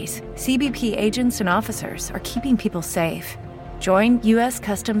communities, CBP agents and officers are keeping people safe. Join U.S.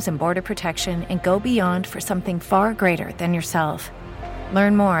 Customs and Border Protection and go beyond for something far greater than yourself.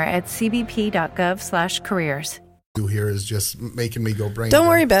 Learn more at cbp.gov/careers. Here is just making me go brain. Don't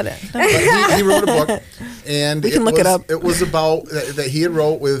worry about it. But he wrote a book, and We can look it up. It was about that he had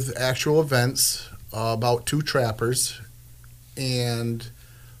wrote with actual events about two trappers, and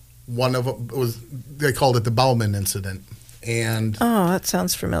one of them was, they called it the Bauman incident, and Oh, that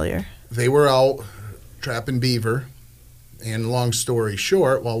sounds familiar. they were out trapping beaver, and long story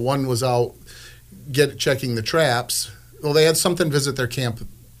short, while one was out checking the traps, well, they had something visit their camp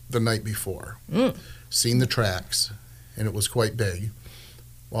the night before. Seen the tracks, and it was quite big.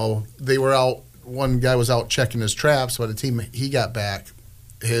 Well, they were out, one guy was out checking his traps. By the time he got back,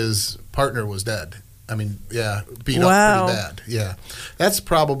 his partner was dead. I mean, yeah, beat Wow. up pretty bad. Yeah. That's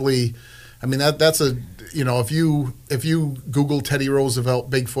probably, I mean, that's a, if you Google Teddy Roosevelt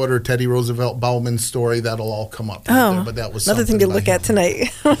Bigfoot or Teddy Roosevelt Bauman story, that'll all come up. Right there. But that was another thing to something look by at him.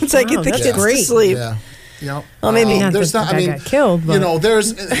 tonight once I get the that's kids great. to sleep. Yeah. Yeah. Well, maybe- Not there's that not, the I guy mean, got killed, but-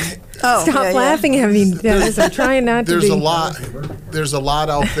 there's, Oh, Stop yeah, laughing at me, Dennis. I'm trying not to there's be. a lot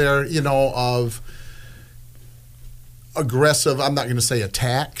out there, of aggressive, I'm not going to say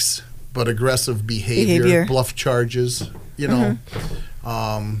attacks, but aggressive behavior. Bluff charges,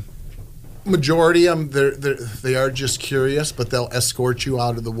 majority of them, they are just curious, but they'll escort you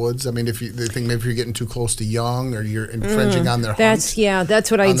out of the woods. I mean, they think maybe you're getting too close to young or you're infringing on their That's hunt. that's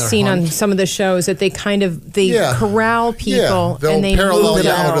what on I'd their seen on hunt. some of the shows, that they kind of corral people they'll and they parallel move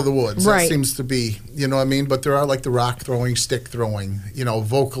you them out of the woods. Right. That seems to be, what I mean? But there are like the rock throwing, stick throwing,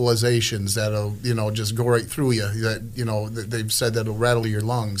 vocalizations that'll, just go right through you. That, they've said that'll rattle your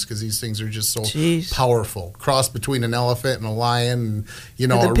lungs because these things are just so Jeez. powerful. Cross between an elephant and a lion, and,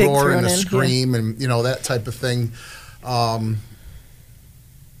 With a the pig roar and a thrown in, scream and, that type of thing.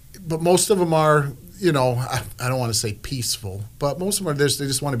 But most of them are, I don't want to say peaceful, but most of them are, they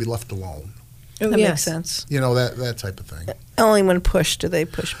just want to be left alone. Oh, That yes. makes sense. That type of thing. Only when pushed do they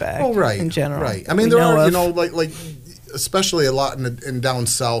push back. Oh, right. In general, Right. I that mean, we there know are, of. like especially a lot in down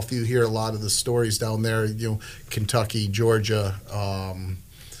south, you hear a lot of the stories down there, Kentucky, Georgia,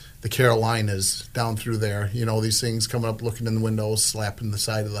 the Carolinas, down through there, these things coming up, looking in the windows, slapping the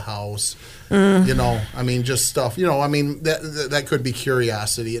side of the house, I mean, just stuff, I mean, that could be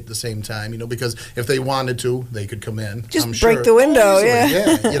curiosity at the same time, because if they wanted to, they could come in. Just I'm break sure. the window,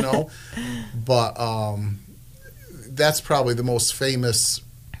 Easily, yeah. But that's probably the most famous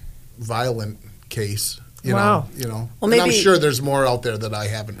violent case. Wow. Well, and I'm maybe- sure there's more out there that I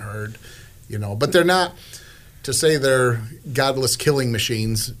haven't heard, but they're not, to say they're godless killing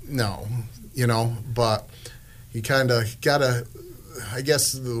machines, no, but you kind of gotta, I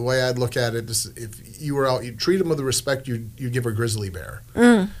guess the way I'd look at it is if you were out, you treat them with the respect you give a grizzly bear.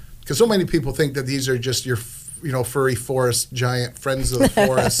 Because because so many people think that these are just your furry forest giant friends of the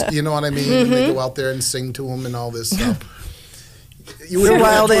forest. You know what I mean? And they go out there and sing to them and all this stuff. You would do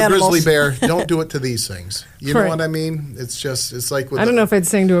that to a grizzly bear. Don't do it to these things. You know what I mean? It's like with I don't know if I'd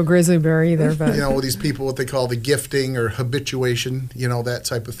sing to a grizzly bear either, but with these people, what they call the gifting or habituation, that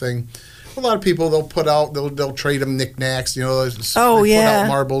type of thing. A lot of people they'll trade them knickknacks, they'll put out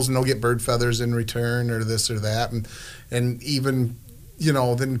marbles and they'll get bird feathers in return or this or that, and even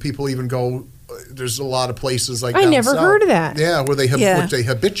then people even go. There's a lot of places like I down never south, heard of that. Yeah, where they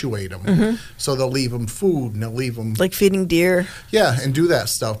habituate them, so they'll leave them food and they'll leave them like feeding deer. Yeah, and do that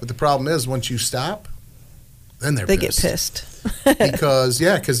stuff. But the problem is once you stop, then they get pissed because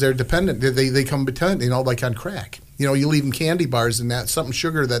they're dependent. They become dependent, like on crack. You leave them candy bars and that something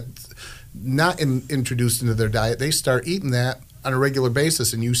sugar that's not introduced into their diet. They start eating that on a regular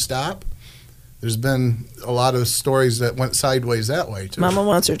basis, and you stop. There's been a lot of stories that went sideways that way, too. Mama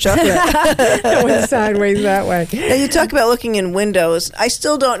wants her chocolate. It went sideways that way. Now, you talk about looking in windows. I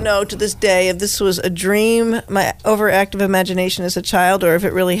still don't know to this day if this was a dream, my overactive imagination as a child, or if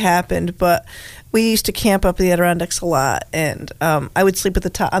it really happened. But we used to camp up in the Adirondacks a lot, and I would sleep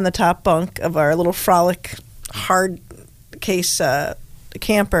on the top bunk of our little Frolic hard case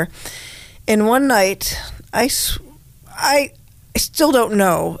camper. And one night, I still don't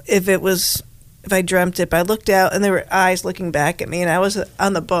know if I dreamt it, but I looked out and there were eyes looking back at me, and I was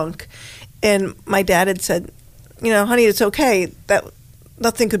on the bunk, and my dad had said, honey, it's okay, that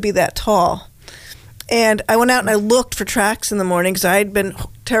nothing could be that tall. And I went out and I looked for tracks in the morning because I had been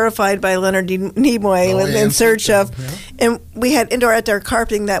terrified by Leonard Nimoy in search of, and we had indoor-outdoor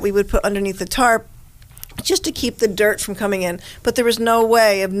carpeting that we would put underneath the tarp just to keep the dirt from coming in. But there was no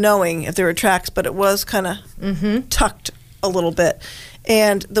way of knowing if there were tracks, but it was kind of tucked a little bit.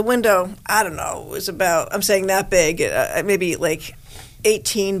 And the window, I don't know, was about, I'm saying not big, maybe like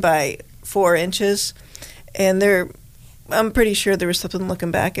 18 by 4 inches. And I'm pretty sure there was something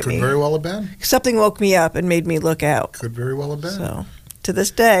looking back at me. Could very well have been. Something woke me up and made me look out. Could very well have been. So, to this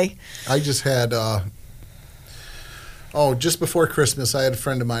day. I just had, just before Christmas, I had a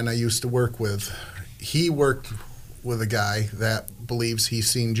friend of mine I used to work with. He worked with a guy that believes he's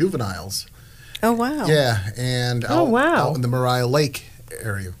seen juveniles. Oh, wow. Yeah, and out in the Mariah Lake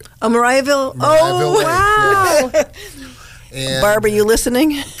area. Oh, Mariahville? Lake, wow. Yeah. And Barb, are you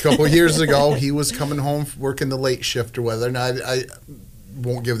listening? A couple of years ago, he was coming home working the late shift or whether. And I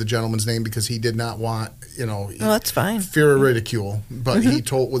won't give the gentleman's name because he did not want, that's fine. Fear of ridicule. But he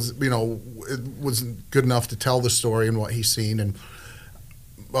was good enough to tell the story and what he's seen. And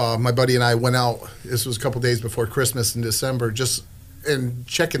my buddy and I went out. This was a couple of days before Christmas in December, just and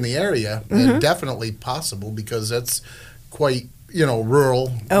checking the area. And definitely possible because that's quite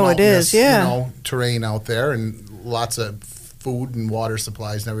rural. Oh, it is. Yeah. Terrain out there and lots of food and water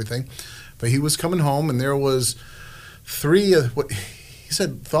supplies and everything. But he was coming home and there was 3 of what he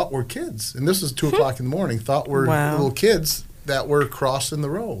said thought were kids. And this was 2 o'clock in the morning. Thought were little kids that were crossing the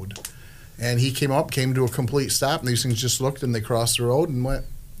road. And he came to a complete stop and these things just looked and they crossed the road and went.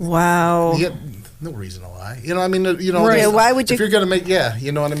 Wow. He had no reason to lie. Right. Why would you? If you're going to make,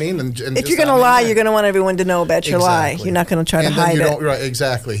 you know what I mean? And if you're going to lie, you're going to want everyone to know about your lie. You're not going to try to hide it. Right,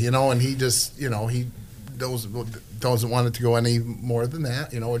 exactly. And he just, he doesn't want it to go any more than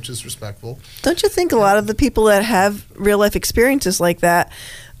that, which is respectful. Don't you think a lot of the people that have real life experiences like that,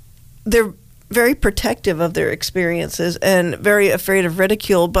 they're very protective of their experiences and very afraid of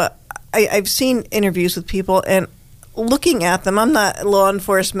ridicule? But I've seen interviews with people and looking at them, I'm not law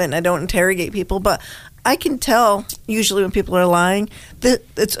enforcement, I don't interrogate people, but I can tell usually when people are lying that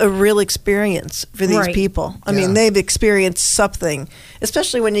it's a real experience for these people. I mean, they've experienced something,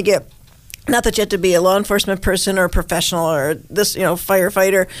 especially when you get, not that you have to be a law enforcement person or a professional or this,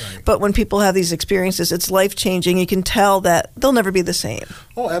 firefighter, but when people have these experiences, it's life-changing. You can tell that they'll never be the same.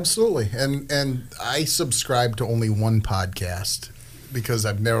 Oh, absolutely. And I subscribe to only one podcast because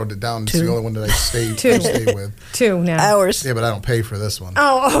I've narrowed it down. It's the only one that I stay with. 2 now. Hours. Yeah, but I don't pay for this one.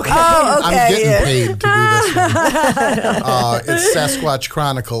 Oh, okay. I'm getting paid to do this one. It's Sasquatch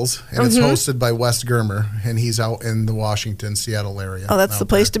Chronicles, and it's hosted by Wes Germer, and he's out in the Washington, Seattle area. Oh, that's the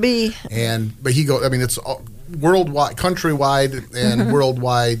place to be. But he goes, it's worldwide, countrywide and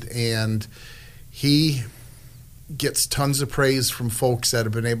worldwide, and he gets tons of praise from folks that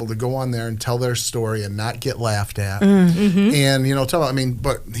have been able to go on there and tell their story and not get laughed at. And,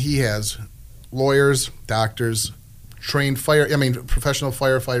 but he has lawyers, doctors, trained professional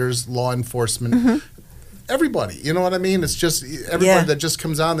firefighters, law enforcement, everybody. You know what I mean? It's just everybody that just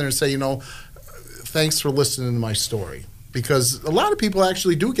comes on there and say, thanks for listening to my story. because a lot of people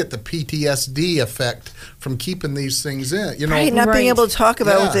actually do get the PTSD effect from keeping these things in. You know, right, not being able to talk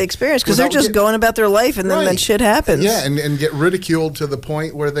about what they experienced because they're just going about their life, and then shit happens. Yeah, and get ridiculed to the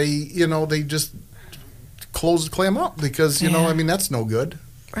point where they just clam up because I mean that's no good.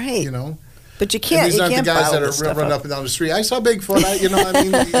 Right. You know. But you can't. And these aren't the guys that are running up and down the street. I saw Bigfoot.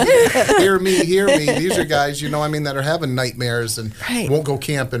 Hear me. These are guys, that are having nightmares and won't go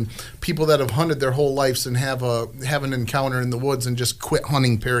camping. People that have hunted their whole lives and have an encounter in the woods and just quit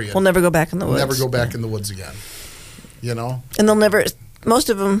hunting. Period. We'll never go back in the woods. Never go back in the woods again. You know. And they'll never.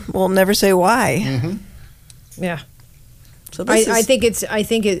 Most of them will never say why. Mm-hmm. Yeah. So I think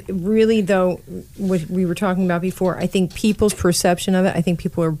it really, though, what we were talking about before, I think people's perception of it, I think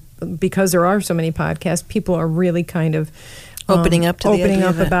people are, because there are so many podcasts, people are really kind of opening up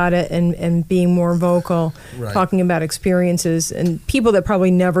about it and being more vocal, talking about experiences and people that probably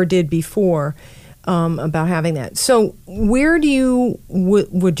never did before about having that. So where do you,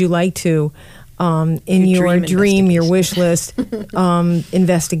 would you like to, in your dream, your wish list,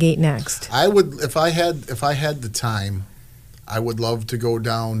 investigate next? I would, if I had the time, I would love to go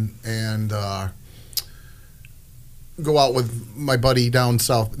down and go out with my buddy down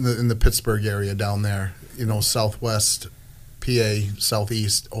south in the Pittsburgh area down there, southwest PA,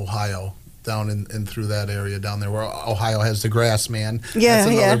 southeast Ohio, down in through that area down there where Ohio has the Grassman. Yeah,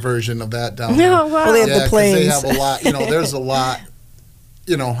 that's another version of that down there. No, wow. Well, they have the plains. They have a lot, there's a lot,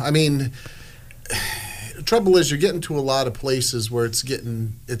 I mean, the trouble is you're getting to a lot of places where it's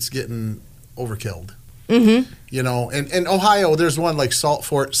getting overkilled. Mm-hmm. And Ohio, there's one like Salt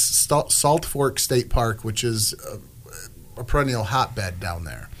Fork State Park, which is a perennial hotbed down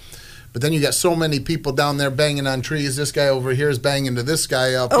there. But then you got so many people down there banging on trees. This guy over here is banging to this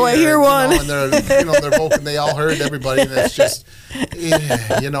guy up. Oh, here, I hear one. And they're both, and they all heard everybody. And it's just,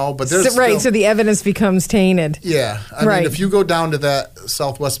 but there's right. So the evidence becomes tainted. Yeah, I mean, if you go down to that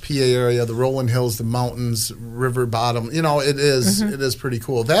southwest PA area, the rolling hills, the mountains, river bottom, it is pretty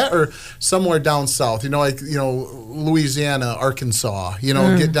cool. That or somewhere down south, Louisiana, Arkansas,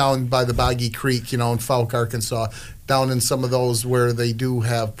 get down by the Boggy Creek, in Fouke, Arkansas. Down in some of those where they do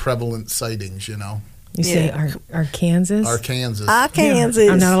have prevalent sightings, You say Arkansas? Arkansas. Arkansas.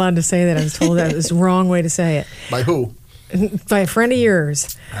 I'm not allowed to say that. I was told that was the wrong way to say it. By who? By a friend of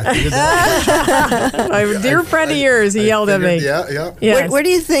yours. My dear friend of yours, he yelled at me. Yeah. Yes. Where do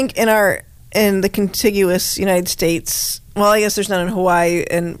you think in the contiguous United States, well, I guess there's none in Hawaii,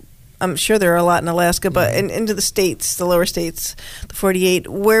 and I'm sure there are a lot in Alaska, but into the states, the lower states, the 48,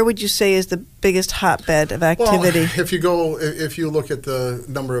 where would you say is the biggest hotbed of activity? Well, if you look at the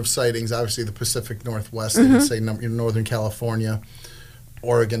number of sightings, obviously the Pacific Northwest, say Northern California,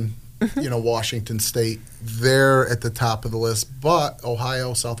 Oregon, Washington State, they're at the top of the list. But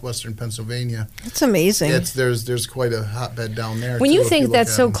Ohio, southwestern Pennsylvania, that's amazing. There's quite a hotbed down there. When you think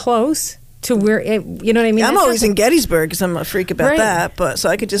that's so close to where it, you know what I mean? I'm always in Gettysburg because I'm a freak about that, but so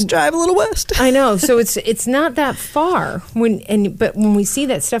I could just drive a little west. I know, so it's not that far. But when we see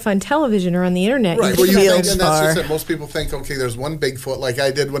that stuff on television or on the internet, right? You Well, that's just it. Most people think, okay, there's one Bigfoot, like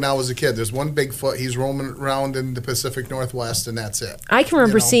I did when I was a kid. There's one Bigfoot. He's roaming around in the Pacific Northwest, and that's it. I can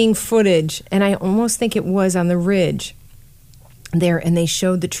remember seeing footage, and I almost think it was on the ridge there, and they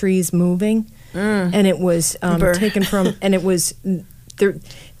showed the trees moving, and it was taken from, and it was there.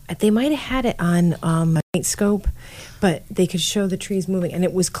 They might have had it on a night scope, but they could show the trees moving, and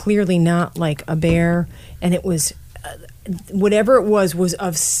it was clearly not like a bear, and it was whatever it was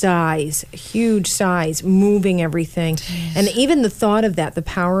of size, huge size, moving everything. Jeez. And even the thought of that, the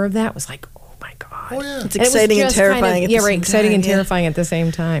power of that was like, oh my God. Oh, yeah. It's exciting and terrifying exciting and terrifying at the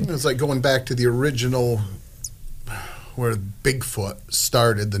same time. It's like going back to the original where Bigfoot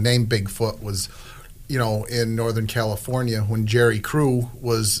started. The name Bigfoot was, in Northern California when Jerry Crew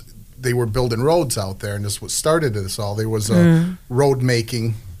they were building roads out there, and this what started this all. There was road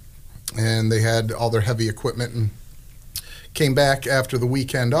making, and they had all their heavy equipment, and came back after the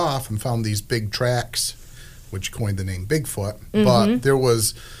weekend off and found these big tracks, which coined the name Bigfoot. Mm-hmm. But there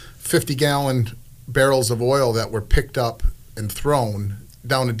was 50-gallon barrels of oil that were picked up and thrown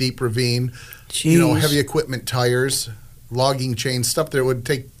down a deep ravine. Jeez. Heavy equipment, tires, logging chains, stuff that would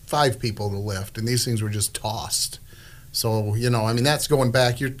take 5 people to lift, and these things were just tossed. So, that's going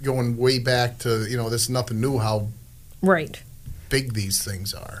back. You're going way back to, this is nothing new how big these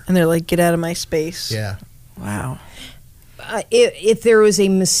things are. And they're like, get out of my space. Yeah. Wow. If there was a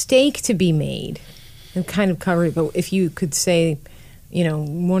mistake to be made, and kind of covered it, but if you could say,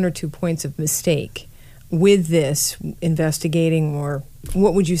 1 or 2 points of mistake with this investigating, or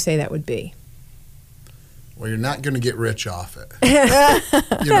what would you say that would be? Well, you're not going to get rich off it. That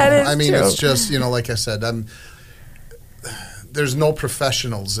is true. It's just, like I said, there's no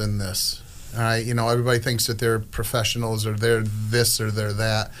professionals in this. All right, everybody thinks that they're professionals or they're this or they're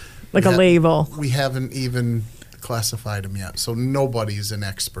that. Like a label. We haven't even classified them yet, so nobody's an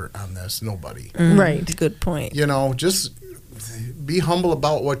expert on this. Nobody. Right. Good point. Just be humble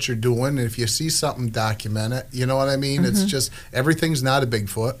about what you're doing. And if you see something, document it. You know what I mean? It's just everything's not a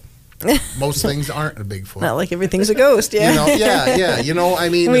Bigfoot. Most things aren't a Bigfoot. Not like everything's a ghost, yeah. I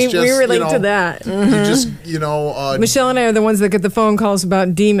mean, we it's just, relate to that. You just, Michelle and I are the ones that get the phone calls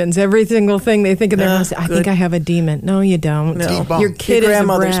about demons. Every single thing they think in their house, I think I have a demon. No, you don't. No. Debunk. Your kid Your is a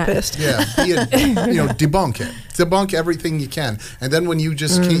grandmother's brat. pissed. Yeah, debunk it. Debunk everything you can. And then when you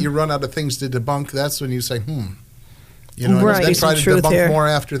just can't, you run out of things to debunk, that's when you say, Right. then try to Some truth debunk here. more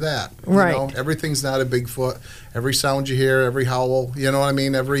after that. Right. Everything's not a Bigfoot. Every sound you hear, every howl, you know what I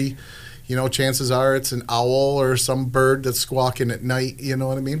mean? Every, chances are it's an owl or some bird that's squawking at night, you know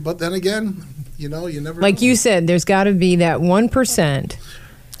what I mean? But then again, you never Like know. you said, there's got to be that 1%.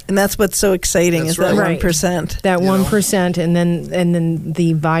 And that's what's so exciting That's is that right. 1%. That 1%, and then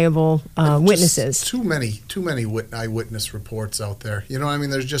the viable witnesses. Just too many eyewitness reports out there. You know what I mean?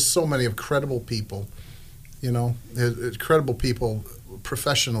 There's just so many of credible people, credible people,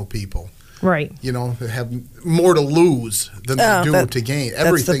 professional people. Right. That have more to lose than they do to gain.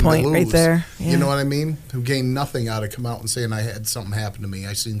 Everything that's the point to lose. right there. Yeah. You know what I mean? Who gain nothing out of come out and saying I had something happen to me.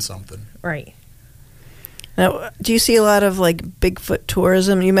 I seen something. Right. Now, do you see a lot of Bigfoot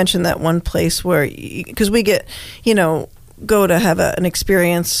tourism? You mentioned that one place where, because we get, go to have an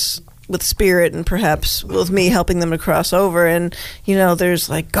experience with spirit and perhaps with me helping them to cross over, and there's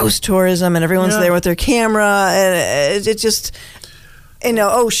ghost tourism and everyone's there with their camera, and it just.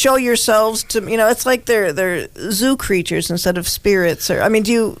 Show yourselves to, it's like they're zoo creatures instead of spirits. Or,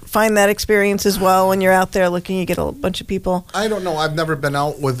 do you find that experience as well when you're out there looking, you get a bunch of people? I don't know. I've never been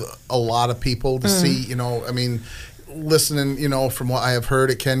out with a lot of people to see, listening, from what I have heard,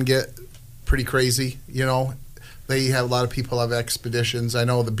 it can get pretty crazy, They have a lot of people have expeditions. I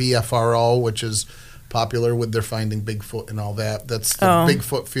know the BFRO, which is popular with their Finding Bigfoot and all that. That's the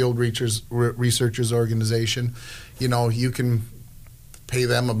Bigfoot Field Researchers Organization. You can pay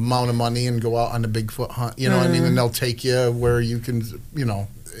them an amount of money and go out on a Bigfoot hunt, and they'll take you where you can,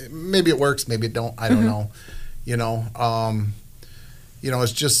 maybe it works, maybe it don't, I don't know,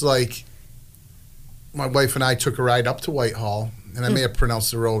 it's just like my wife and I took a ride up to Whitehall, and I may have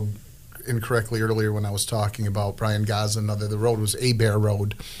pronounced the road incorrectly earlier when I was talking about Brian Gaza, the road was Abear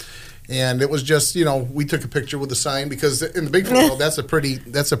Road. And it was just, we took a picture with the sign because in the Bigfoot world, that's a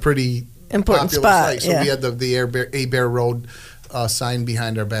pretty important popular spot. site. So we had the Abear Road sign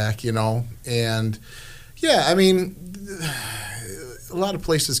behind our back, and a lot of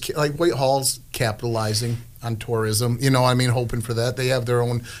places like Whitehall's capitalizing on tourism, hoping for that. They have their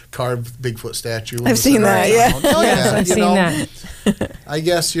own carved Bigfoot statue. I've seen that, yeah. Oh, Yes, I've seen that. I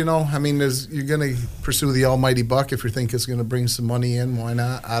guess, you're going to pursue the almighty buck if you think it's going to bring some money in. Why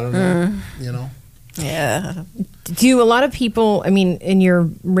not? I don't know, Yeah. Do a lot of people, in your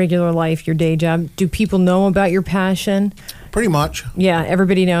regular life, your day job, do people know about your passion? Pretty much. Yeah,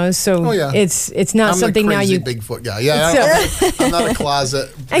 everybody knows. So it's not I'm something the now crazy you Bigfoot guy. Yeah, I'm not a closet.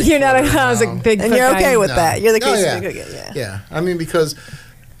 You're not a closet Bigfoot and you're guy. okay with that. You're the crazy yeah. Bigfoot guy. Yeah. Because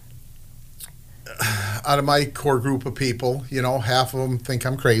out of my core group of people, half of them think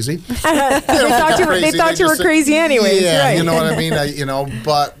I'm crazy. They thought you were crazy anyways. Yeah, right. you know what I mean.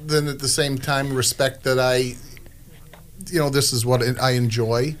 But then at the same time, respect that I. This is what I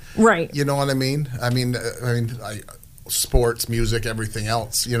enjoy. Right. You know what I mean? Sports, music, everything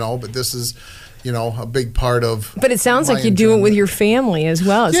else, but this is, a big part of. But it sounds my like you do it enjoyment. with your family as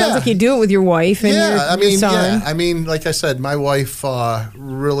well. It sounds like you do it with your wife and your son. Yeah. Like I said, my wife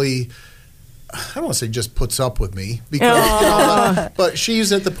really. I don't want to say just puts up with me because, but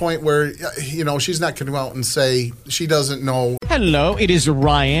she's at the point where, she's not going to go out and say she doesn't know. Hello, it is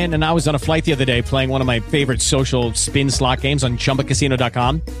Ryan, and I was on a flight the other day playing one of my favorite social spin slot games on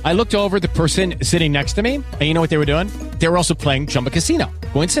ChumbaCasino.com. I looked over at the person sitting next to me, and you know what they were doing? They were also playing Chumba Casino.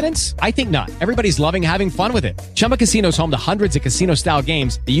 Coincidence? I think not. Everybody's loving having fun with it. Chumba Casino is home to hundreds of casino-style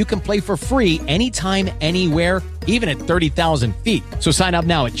games that you can play for free anytime, anywhere, even at 30,000 feet. So sign up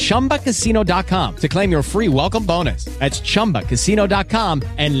now at ChumbaCasino.com to claim your free welcome bonus. That's ChumbaCasino.com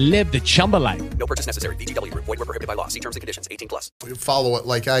and live the Chumba life. No purchase necessary. VGW. Void where prohibited by law. See terms and conditions. 18+. Follow it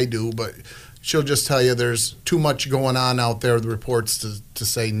like I do, but she'll just tell you there's too much going on out there, the reports, to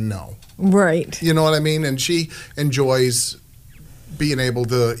say no. Right. You know what I mean? And she enjoys being able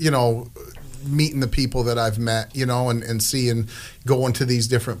to, meeting the people that I've met, and seeing, going to these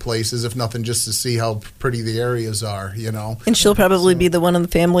different places, if nothing, just to see how pretty the areas are, And she'll probably be the one in the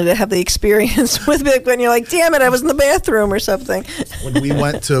family to have the experience with it when you're like, damn it, I was in the bathroom or something. When we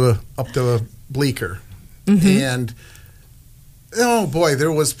went up to Bleecker, and oh boy,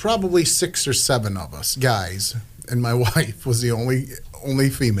 there was probably 6 or 7 of us guys, and my wife was the only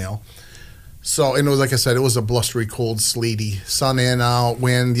female. So, and it was, like I said, it was a blustery, cold, sleety, sun in, out,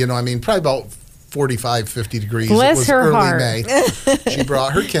 wind, probably about 45, 50 degrees. Bless it was her early heart. May. She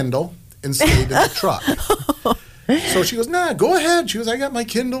brought her Kindle and stayed in the truck. So she goes, nah, go ahead. She goes, I got my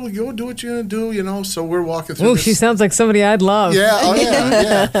Kindle. Go do what you're going to do, So we're walking through. Oh, she sounds like somebody I'd love. Yeah, oh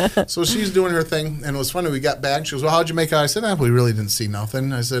yeah. So she's doing her thing, and it was funny. We got back. She goes, well, how'd you make it? I said, we really didn't see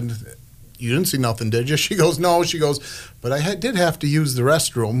nothing. I said, you didn't see nothing, did you? She goes, no. She goes, but I did have to use the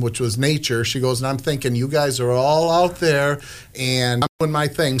restroom, which was nature. She goes, and I'm thinking, you guys are all out there, and I'm doing my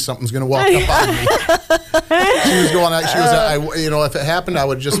thing. Something's going to walk up on me. She was going, if it happened, I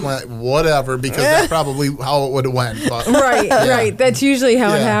would have just went, whatever, because that's probably how it would have went. But, right. That's usually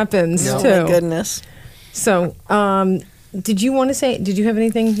how it happens, too. Oh, my goodness. So, did you have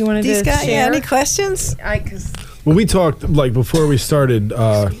anything you wanted to Scott, share? any questions? Well, we talked, before we started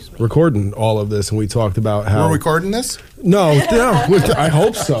recording all of this, and we talked about how... We're recording this? No, I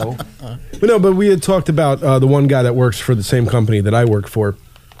hope so. But we had talked about the one guy that works for the same company that I work for,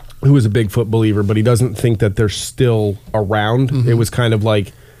 who is a Bigfoot believer, but he doesn't think that they're still around. Mm-hmm. It was kind of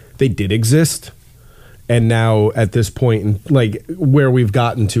like they did exist, and now at this point, where we've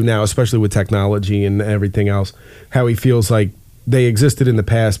gotten to now, especially with technology and everything else, how he feels like they existed in the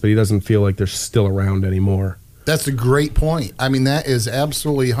past, but he doesn't feel like they're still around anymore. That's a great point. That is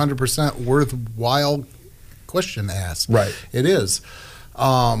absolutely 100% worthwhile question to ask. Right. It is.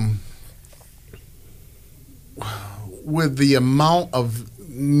 With the amount of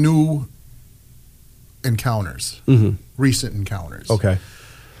new encounters, recent encounters. Okay.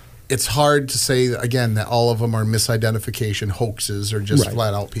 It's hard to say, again, that all of them are misidentification hoaxes or just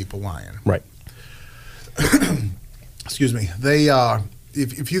flat out people lying. Right. Excuse me. They,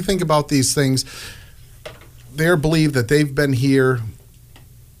 if you think about these things, they're believed that they've been here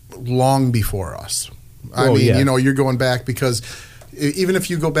long before us. You're going back because even if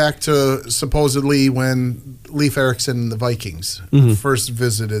you go back to supposedly when Leif Erikson and the Vikings first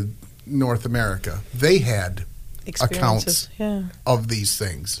visited North America, they had accounts of these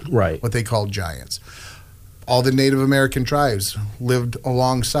things, what they called giants. All the Native American tribes lived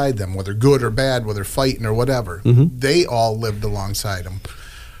alongside them, whether good or bad, whether fighting or whatever. They all lived alongside them.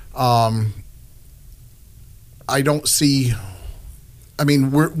 I don't see.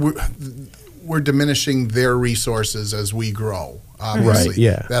 We're diminishing their resources as we grow. Obviously, right?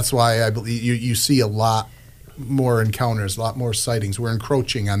 Yeah, that's why I believe you see a lot more encounters, a lot more sightings. We're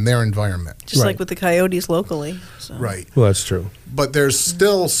encroaching on their environment, just like with the coyotes locally. So. Right. Well, that's true. But there's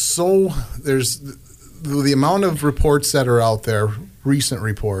still there's the amount of reports that are out there, recent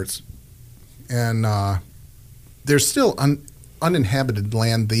reports, and there's still uninhabited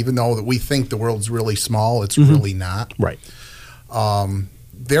land, even though that we think the world's really small, it's really not. Right.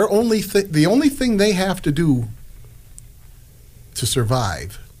 The only thing they have to do to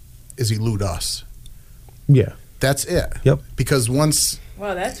survive is elude us. Yeah. That's it. Yep. Because once...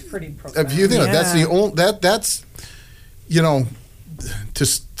 Wow, that's pretty profound. If you think that's the only... That's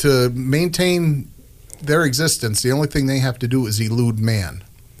to maintain their existence, the only thing they have to do is elude man.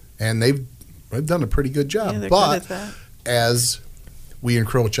 And they've done a pretty good job. Yeah, they're but good at that. As we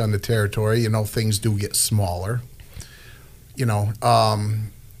encroach on the territory, things do get smaller.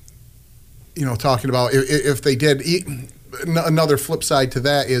 Talking about if they did, another flip side to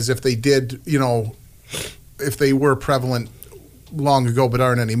that is if they did, if they were prevalent long ago but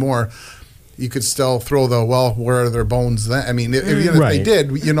aren't anymore, you could still throw where are their bones then? If they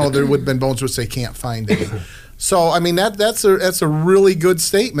did, there would have been bones which they can't find any. So, that's a really good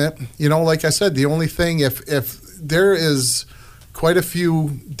statement. Like I said, the only thing, if there is quite a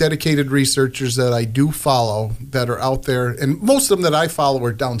few dedicated researchers that I do follow that are out there, and most of them that I follow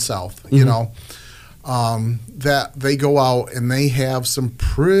are down south, that they go out and they have some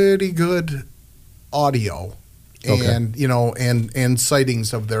pretty good audio and, and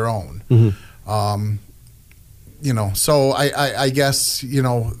sightings of their own. So I guess,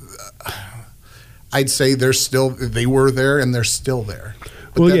 I'd say they were there and they're still there.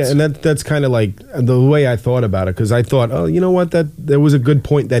 But and that's kind of like the way I thought about it, because I thought, oh, you know what, that there was a good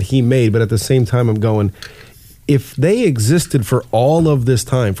point that he made, but at the same time I'm going, if they existed for all of this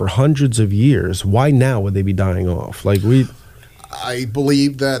time, for hundreds of years, why now would they be dying off? I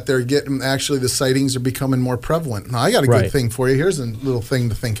believe that the sightings are becoming more prevalent. Now, I got a good thing for you. Here's a little thing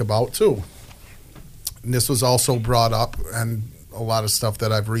to think about, too. and this was also brought up and a lot of stuff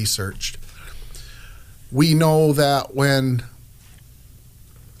that I've researched. We know that when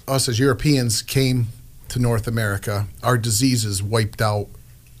us as Europeans came to North America, our diseases wiped out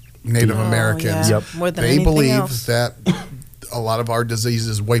Native Americans. Yeah. More than they anything believe else. that a lot of our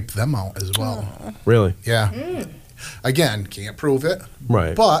diseases wiped them out as well. Really? Yeah. Again, can't prove it.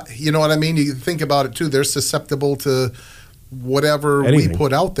 Right. But, you know what I mean? You think about it, too. They're susceptible to whatever Anything. we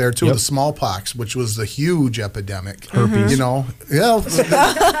put out there, too. Yep. The smallpox, which was a huge epidemic. Herpes. You know? Yeah.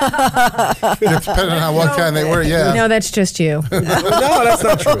 Depending on what kind they were, yeah. No, that's just you. No, that's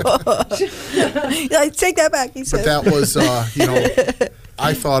not true. I take that back. He said. But that was, you know,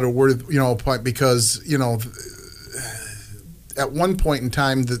 I thought a worth, you know, point because, you know, at one point in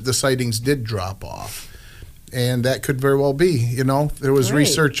time, the sightings did drop off. And that could very well be, you know. There was Right.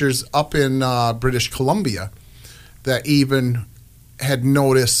 researchers up in British Columbia that even had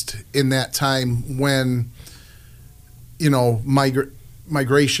noticed in that time when, you know,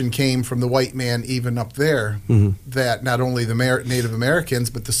 migration came from the white man even up there, that not only the Native Americans,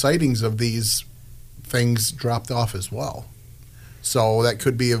 but the sightings of these things dropped off as well. So that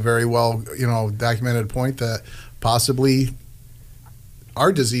could be a very well, you know, documented point that possibly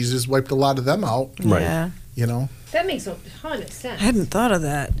our diseases wiped a lot of them out. Right. Yeah. You know? That makes a ton of sense. I hadn't thought of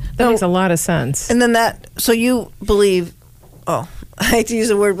that. That makes a lot of sense. And then so you believe, I hate to use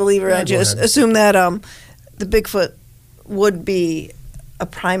the word believer, I go just ahead. assume that the Bigfoot would be a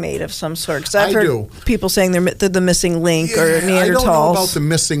primate of some sort. Because I've I heard do. people saying they're the missing link or Neanderthals. I don't know about the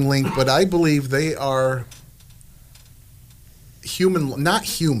missing link, but I believe they are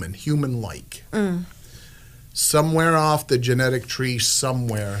human-like. Somewhere off the genetic tree,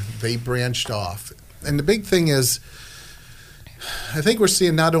 somewhere they branched off. And the big thing is, I think we're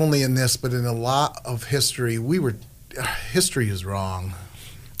seeing not only in this, but in a lot of history, history is wrong.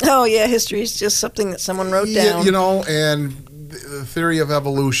 Oh, yeah, history is just something that someone wrote down. You know, and the theory of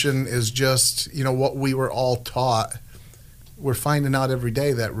evolution is just, you know, what we were all taught. We're finding out every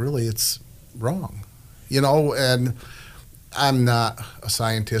day that really it's wrong. You know, and I'm not a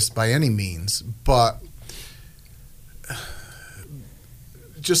scientist by any means, but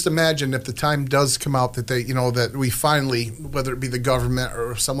just imagine if the time does come out that they, you know, that we finally, whether it be the government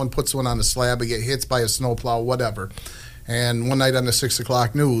or someone puts one on a slab, it get hit by a snowplow, whatever, and one night on the 6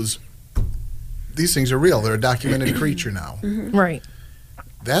 o'clock news, these things are real. They're a documented creature now. Right.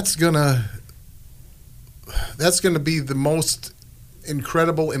 That's gonna be the most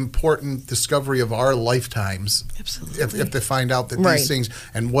incredible, important discovery of our lifetimes. Absolutely. If they find out that Right. these things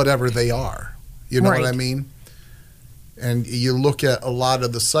and whatever they are, you know Right. what I mean? And you look at a lot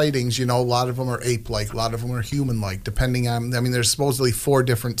of the sightings, you know, a lot of them are ape-like, a lot of them are human-like, depending on, I mean, there's supposedly 4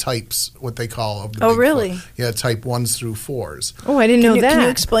 different types, what they call of the Oh, Bigfoot. really? Yeah, type 1s through 4s. Oh, I didn't know that. Can you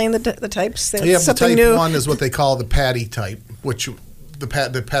explain the types? That's Yeah, the something type new. 1 is what they call the Patty type, which the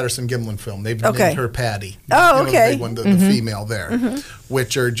Patterson-Gimlin film, they've Okay. named her Patty. Oh, You know, okay. The big one, the female there,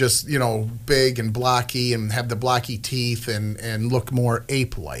 which are just, you know, big and blocky and have the blocky teeth and look more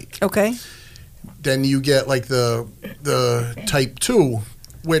ape-like. Okay. Then you get like the type 2,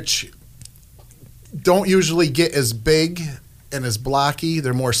 which don't usually get as big and as blocky.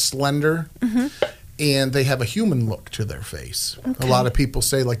 They're more slender, and they have a human look to their face. A lot of people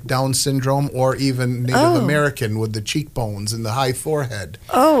say like Down syndrome or even Native American with the cheekbones and the high forehead.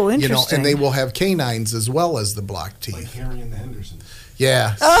 Oh, You know, interesting. and they will have canines as well as the block teeth. Like Harry and the Hendersons.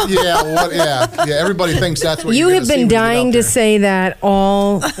 Yeah, Oh. yeah. Everybody thinks that's what You you're have gonna see been when you get dying out to there. say that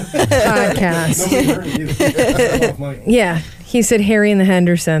all podcast. Nobody heard it either. Yeah, he said Harry and the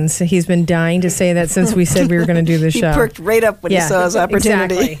Hendersons. He's been dying to say that since we said we were going to do the He show. perked right up when he saw his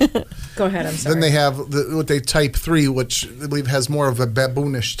opportunity. Exactly. Go ahead. I'm sorry. Then they have what they type 3, which I believe has more of a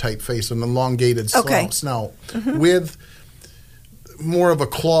baboonish type face, an elongated Okay. snout, with more of a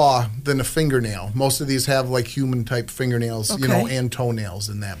claw than a fingernail. Most of these have like human type fingernails, you know, Okay. and toenails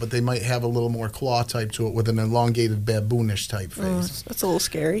in that, but they might have a little more claw type to it with an elongated baboonish type Oh, face. that's a little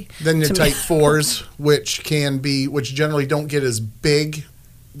scary. Then your to me. type 4s, which generally don't get as big.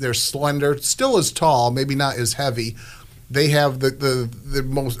 They're slender, still as tall, maybe not as heavy. They have the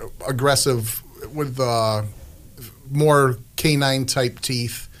most aggressive with more canine type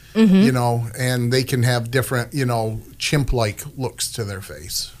teeth, you know, and they can have different, you know, chimp-like looks to their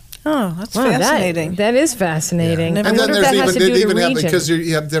face. Oh, that's Wow, fascinating. That is fascinating. And I then wonder if there's that has to even do they with even the have region. because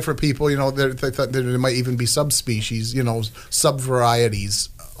you have different people, you know, they thought there might even be subspecies, you know, subvarieties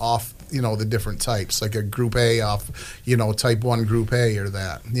off, you know, the different types, like a group A off, you know, type 1 group A or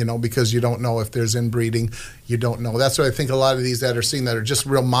that, you know, because you don't know if there's inbreeding, you don't know. That's why I think a lot of these that are seen that are just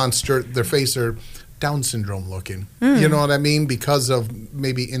real monster, their face are Down syndrome looking. You know what I mean? Because of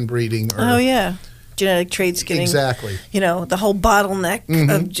maybe inbreeding or Oh, yeah. genetic traits getting exactly. The whole bottleneck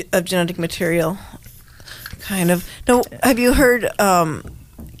of genetic material. Kind of. No, have you heard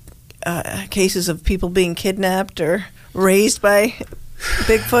cases of people being kidnapped or raised by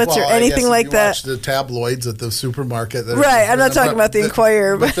Bigfoots or anything like that? Watch the tabloids at the supermarket. Right. I'm not talking about the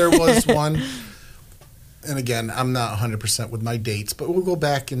Inquirer. But there was one, and again, I'm not 100% with my dates, but we'll go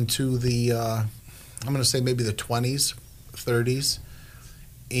back into the, I'm going to say maybe the 20s, 30s,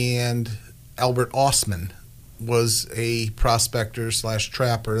 and Albert Ostman was a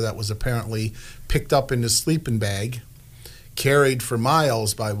prospector/trapper that was apparently picked up in his sleeping bag, carried for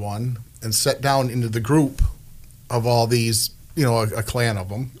miles by one, and set down into the group of all these, a clan of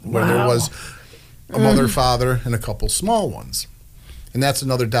them, where there was a mother, father, and a couple small ones. And that's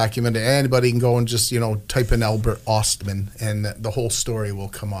another document. Anybody can go and just, type in Albert Ostman, and the whole story will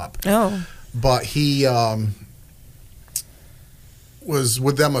come up. Oh. But he was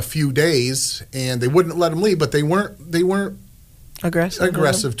with them a few days, and they wouldn't let him leave, but they weren't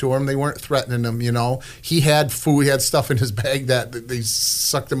aggressive to him. They weren't threatening him, He had food, he had stuff in his bag that they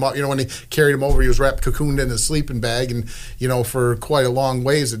sucked him up. When they carried him over, he was wrapped, cocooned in his sleeping bag, and, for quite a long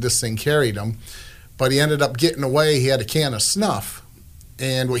ways that this thing carried him. But he ended up getting away. He had a can of snuff.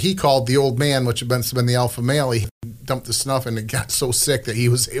 And what he called the old man, which had been the alpha male, he dumped the snuff and it got so sick that he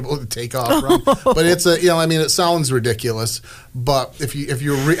was able to take off from. But it's it sounds ridiculous. But if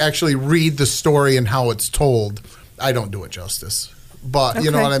you actually read the story and how it's told, I don't do it justice. But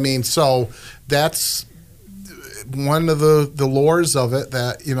you know what I mean? So that's one of the lores of it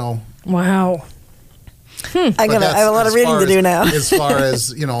that, Wow. I have a lot of reading to do now. as far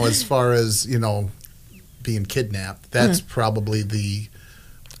as being kidnapped, that's probably the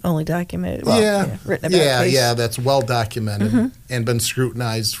only documented. Written about case. That's well documented and been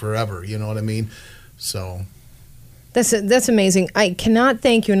scrutinized forever. You know what I mean? So that's amazing. I cannot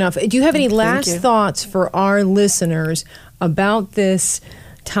thank you enough. Do you have any last thoughts for our listeners about this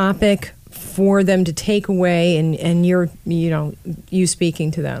topic for them to take away, and you speaking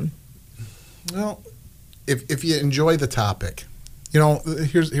to them? Well, if you enjoy the topic,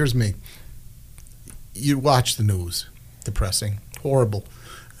 here's me. You watch the news, depressing, horrible,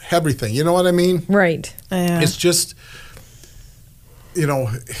 everything. You know what I mean? Right. It's just,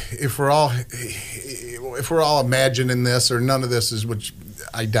 if we're all imagining this, or none of this is, which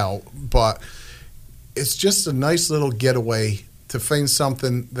I doubt, but it's just a nice little getaway to find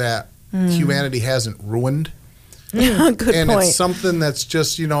something that humanity hasn't ruined. Good and point. It's something that's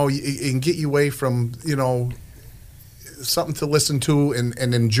just, it can get you away from, something to listen to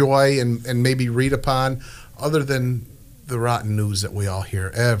and enjoy and maybe read upon, other than the rotten news that we all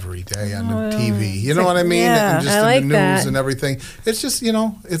hear every day on the TV. You know what I mean? Yeah, and just I like in the news that. and everything. It's just,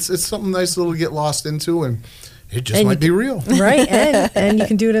 it's something nice little to get lost into, and it just might be real. Right, and you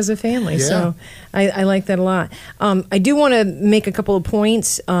can do it as a family. Yeah. So I like that a lot. I do want to make a couple of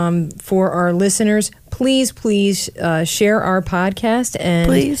points for our listeners. Please share our podcast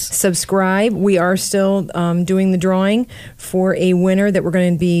and subscribe. We are still doing the drawing for a winner that we're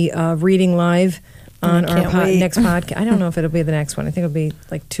going to be reading live on our next podcast. I don't know if it'll be the next one. I think it'll be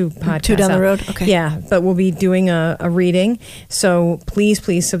like 2 podcasts. 2 down the road? Okay. Yeah, but we'll be doing a reading. So please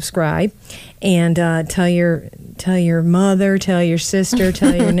subscribe and tell your mother, tell your sister,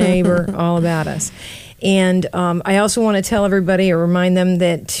 tell your neighbor all about us. And I also want to tell everybody or remind them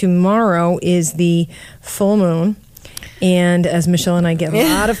that tomorrow is the full moon. And as Michelle and I get a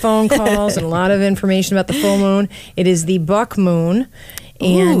lot of phone calls and a lot of information about the full moon, it is the buck moon.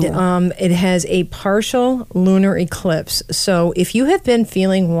 And it has a partial lunar eclipse. So if you have been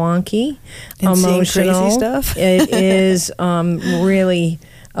feeling wonky, and emotional, crazy stuff, it is really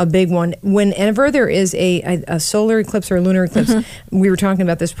a big one. Whenever there is a solar eclipse or a lunar eclipse, we were talking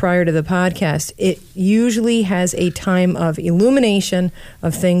about this prior to the podcast, it usually has a time of illumination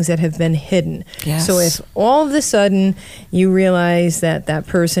of things that have been hidden. Yes. So if all of a sudden you realize that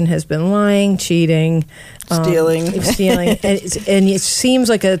person has been lying, cheating, stealing, and it seems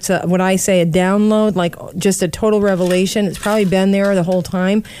like it's what I say, a download, like just a total revelation. It's probably been there the whole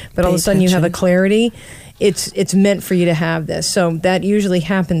time, but all of a sudden you have a clarity. It's meant for you to have this. So that usually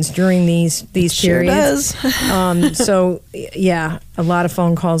happens during these periods. Does. So yeah, a lot of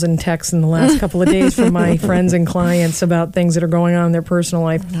phone calls and texts in the last couple of days from my friends and clients about things that are going on in their personal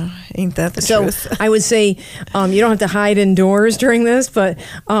life. Ain't that the truth? So I would say you don't have to hide indoors during this, but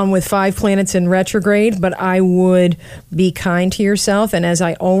with 5 planets in retrograde, but I would be kind to yourself. And as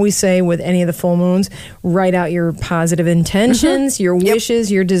I always say with any of the full moons, write out your positive intentions, your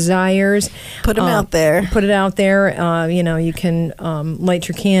wishes, your desires. Put them out there. Put it out there. You can light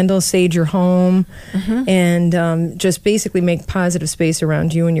your candles, sage your home, and just basically make positive space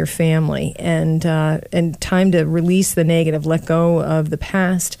around you and your family, and time to release the negative, let go of the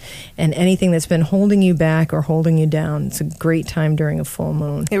past and anything that's been holding you back or holding you down. It's a great time during a full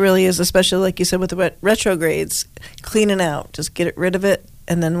moon. It really is, especially like you said with the retrogrades, cleaning out, just get rid of it,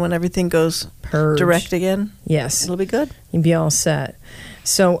 and then when everything goes direct again, yes, it'll be good. You'll be all set.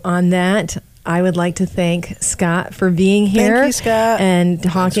 So on that, I would like to thank Scott for being here. Thank you, Scott. And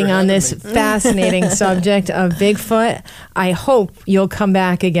talking on this fascinating subject of Bigfoot. I hope you'll come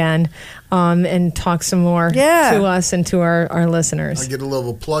back again and talk some more to us and to our listeners. I'll get a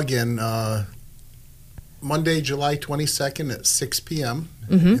little plug in. Monday, July 22nd at 6 p.m.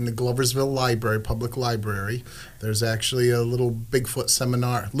 in the Gloversville Library, Public Library. There's actually a little Bigfoot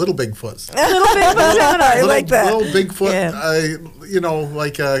seminar. Little Bigfoot seminar. I like that. Little Bigfoot,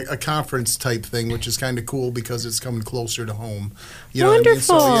 like a conference type thing, which is kind of cool because it's coming closer to home. You know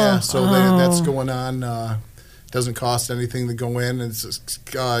Wonderful. what I mean? So that's going on. Doesn't cost anything to go in. It's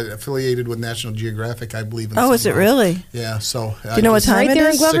affiliated with National Geographic, I believe. Oh, is it really? Yeah. So do you know what time right it there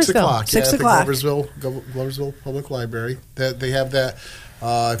is? in Gloversville. 6 o'clock. 6 at o'clock. The Gloversville Public Library. They have that.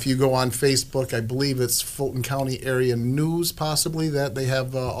 If you go on Facebook, I believe it's Fulton County Area News, possibly, that they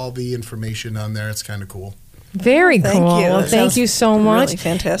have all the information on there. It's kind of cool. Very Thank cool. you. Well, That thank sounds you so much. really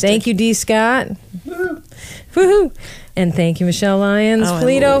fantastic. Thank you, D. Scott. Woohoo! And thank you, Michelle Lyons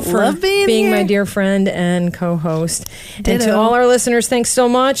Polito, for love being being here. my dear friend and co-host. And to Ditto. all our listeners, thanks so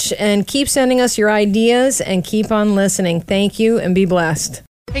much. And keep sending us your ideas and keep on listening. Thank you and be blessed.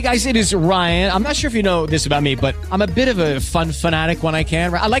 Hey guys, it is Ryan. I'm not sure if you know this about me, but I'm a bit of a fun fanatic when I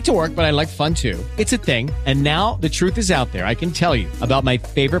can. I like to work, but I like fun too. It's a thing. And now the truth is out there. I can tell you about my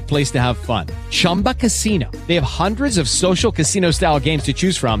favorite place to have fun. Chumba Casino. They have hundreds of social casino style games to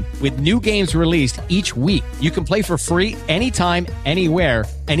choose from with new games released each week. You can play for free anytime, anywhere.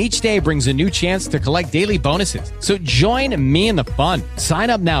 And each day brings a new chance to collect daily bonuses. So join me in the fun. Sign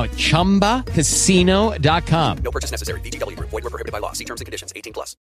up now at ChumbaCasino.com. No purchase necessary. VGW Group. Void where prohibited by law. See terms and conditions. 18+.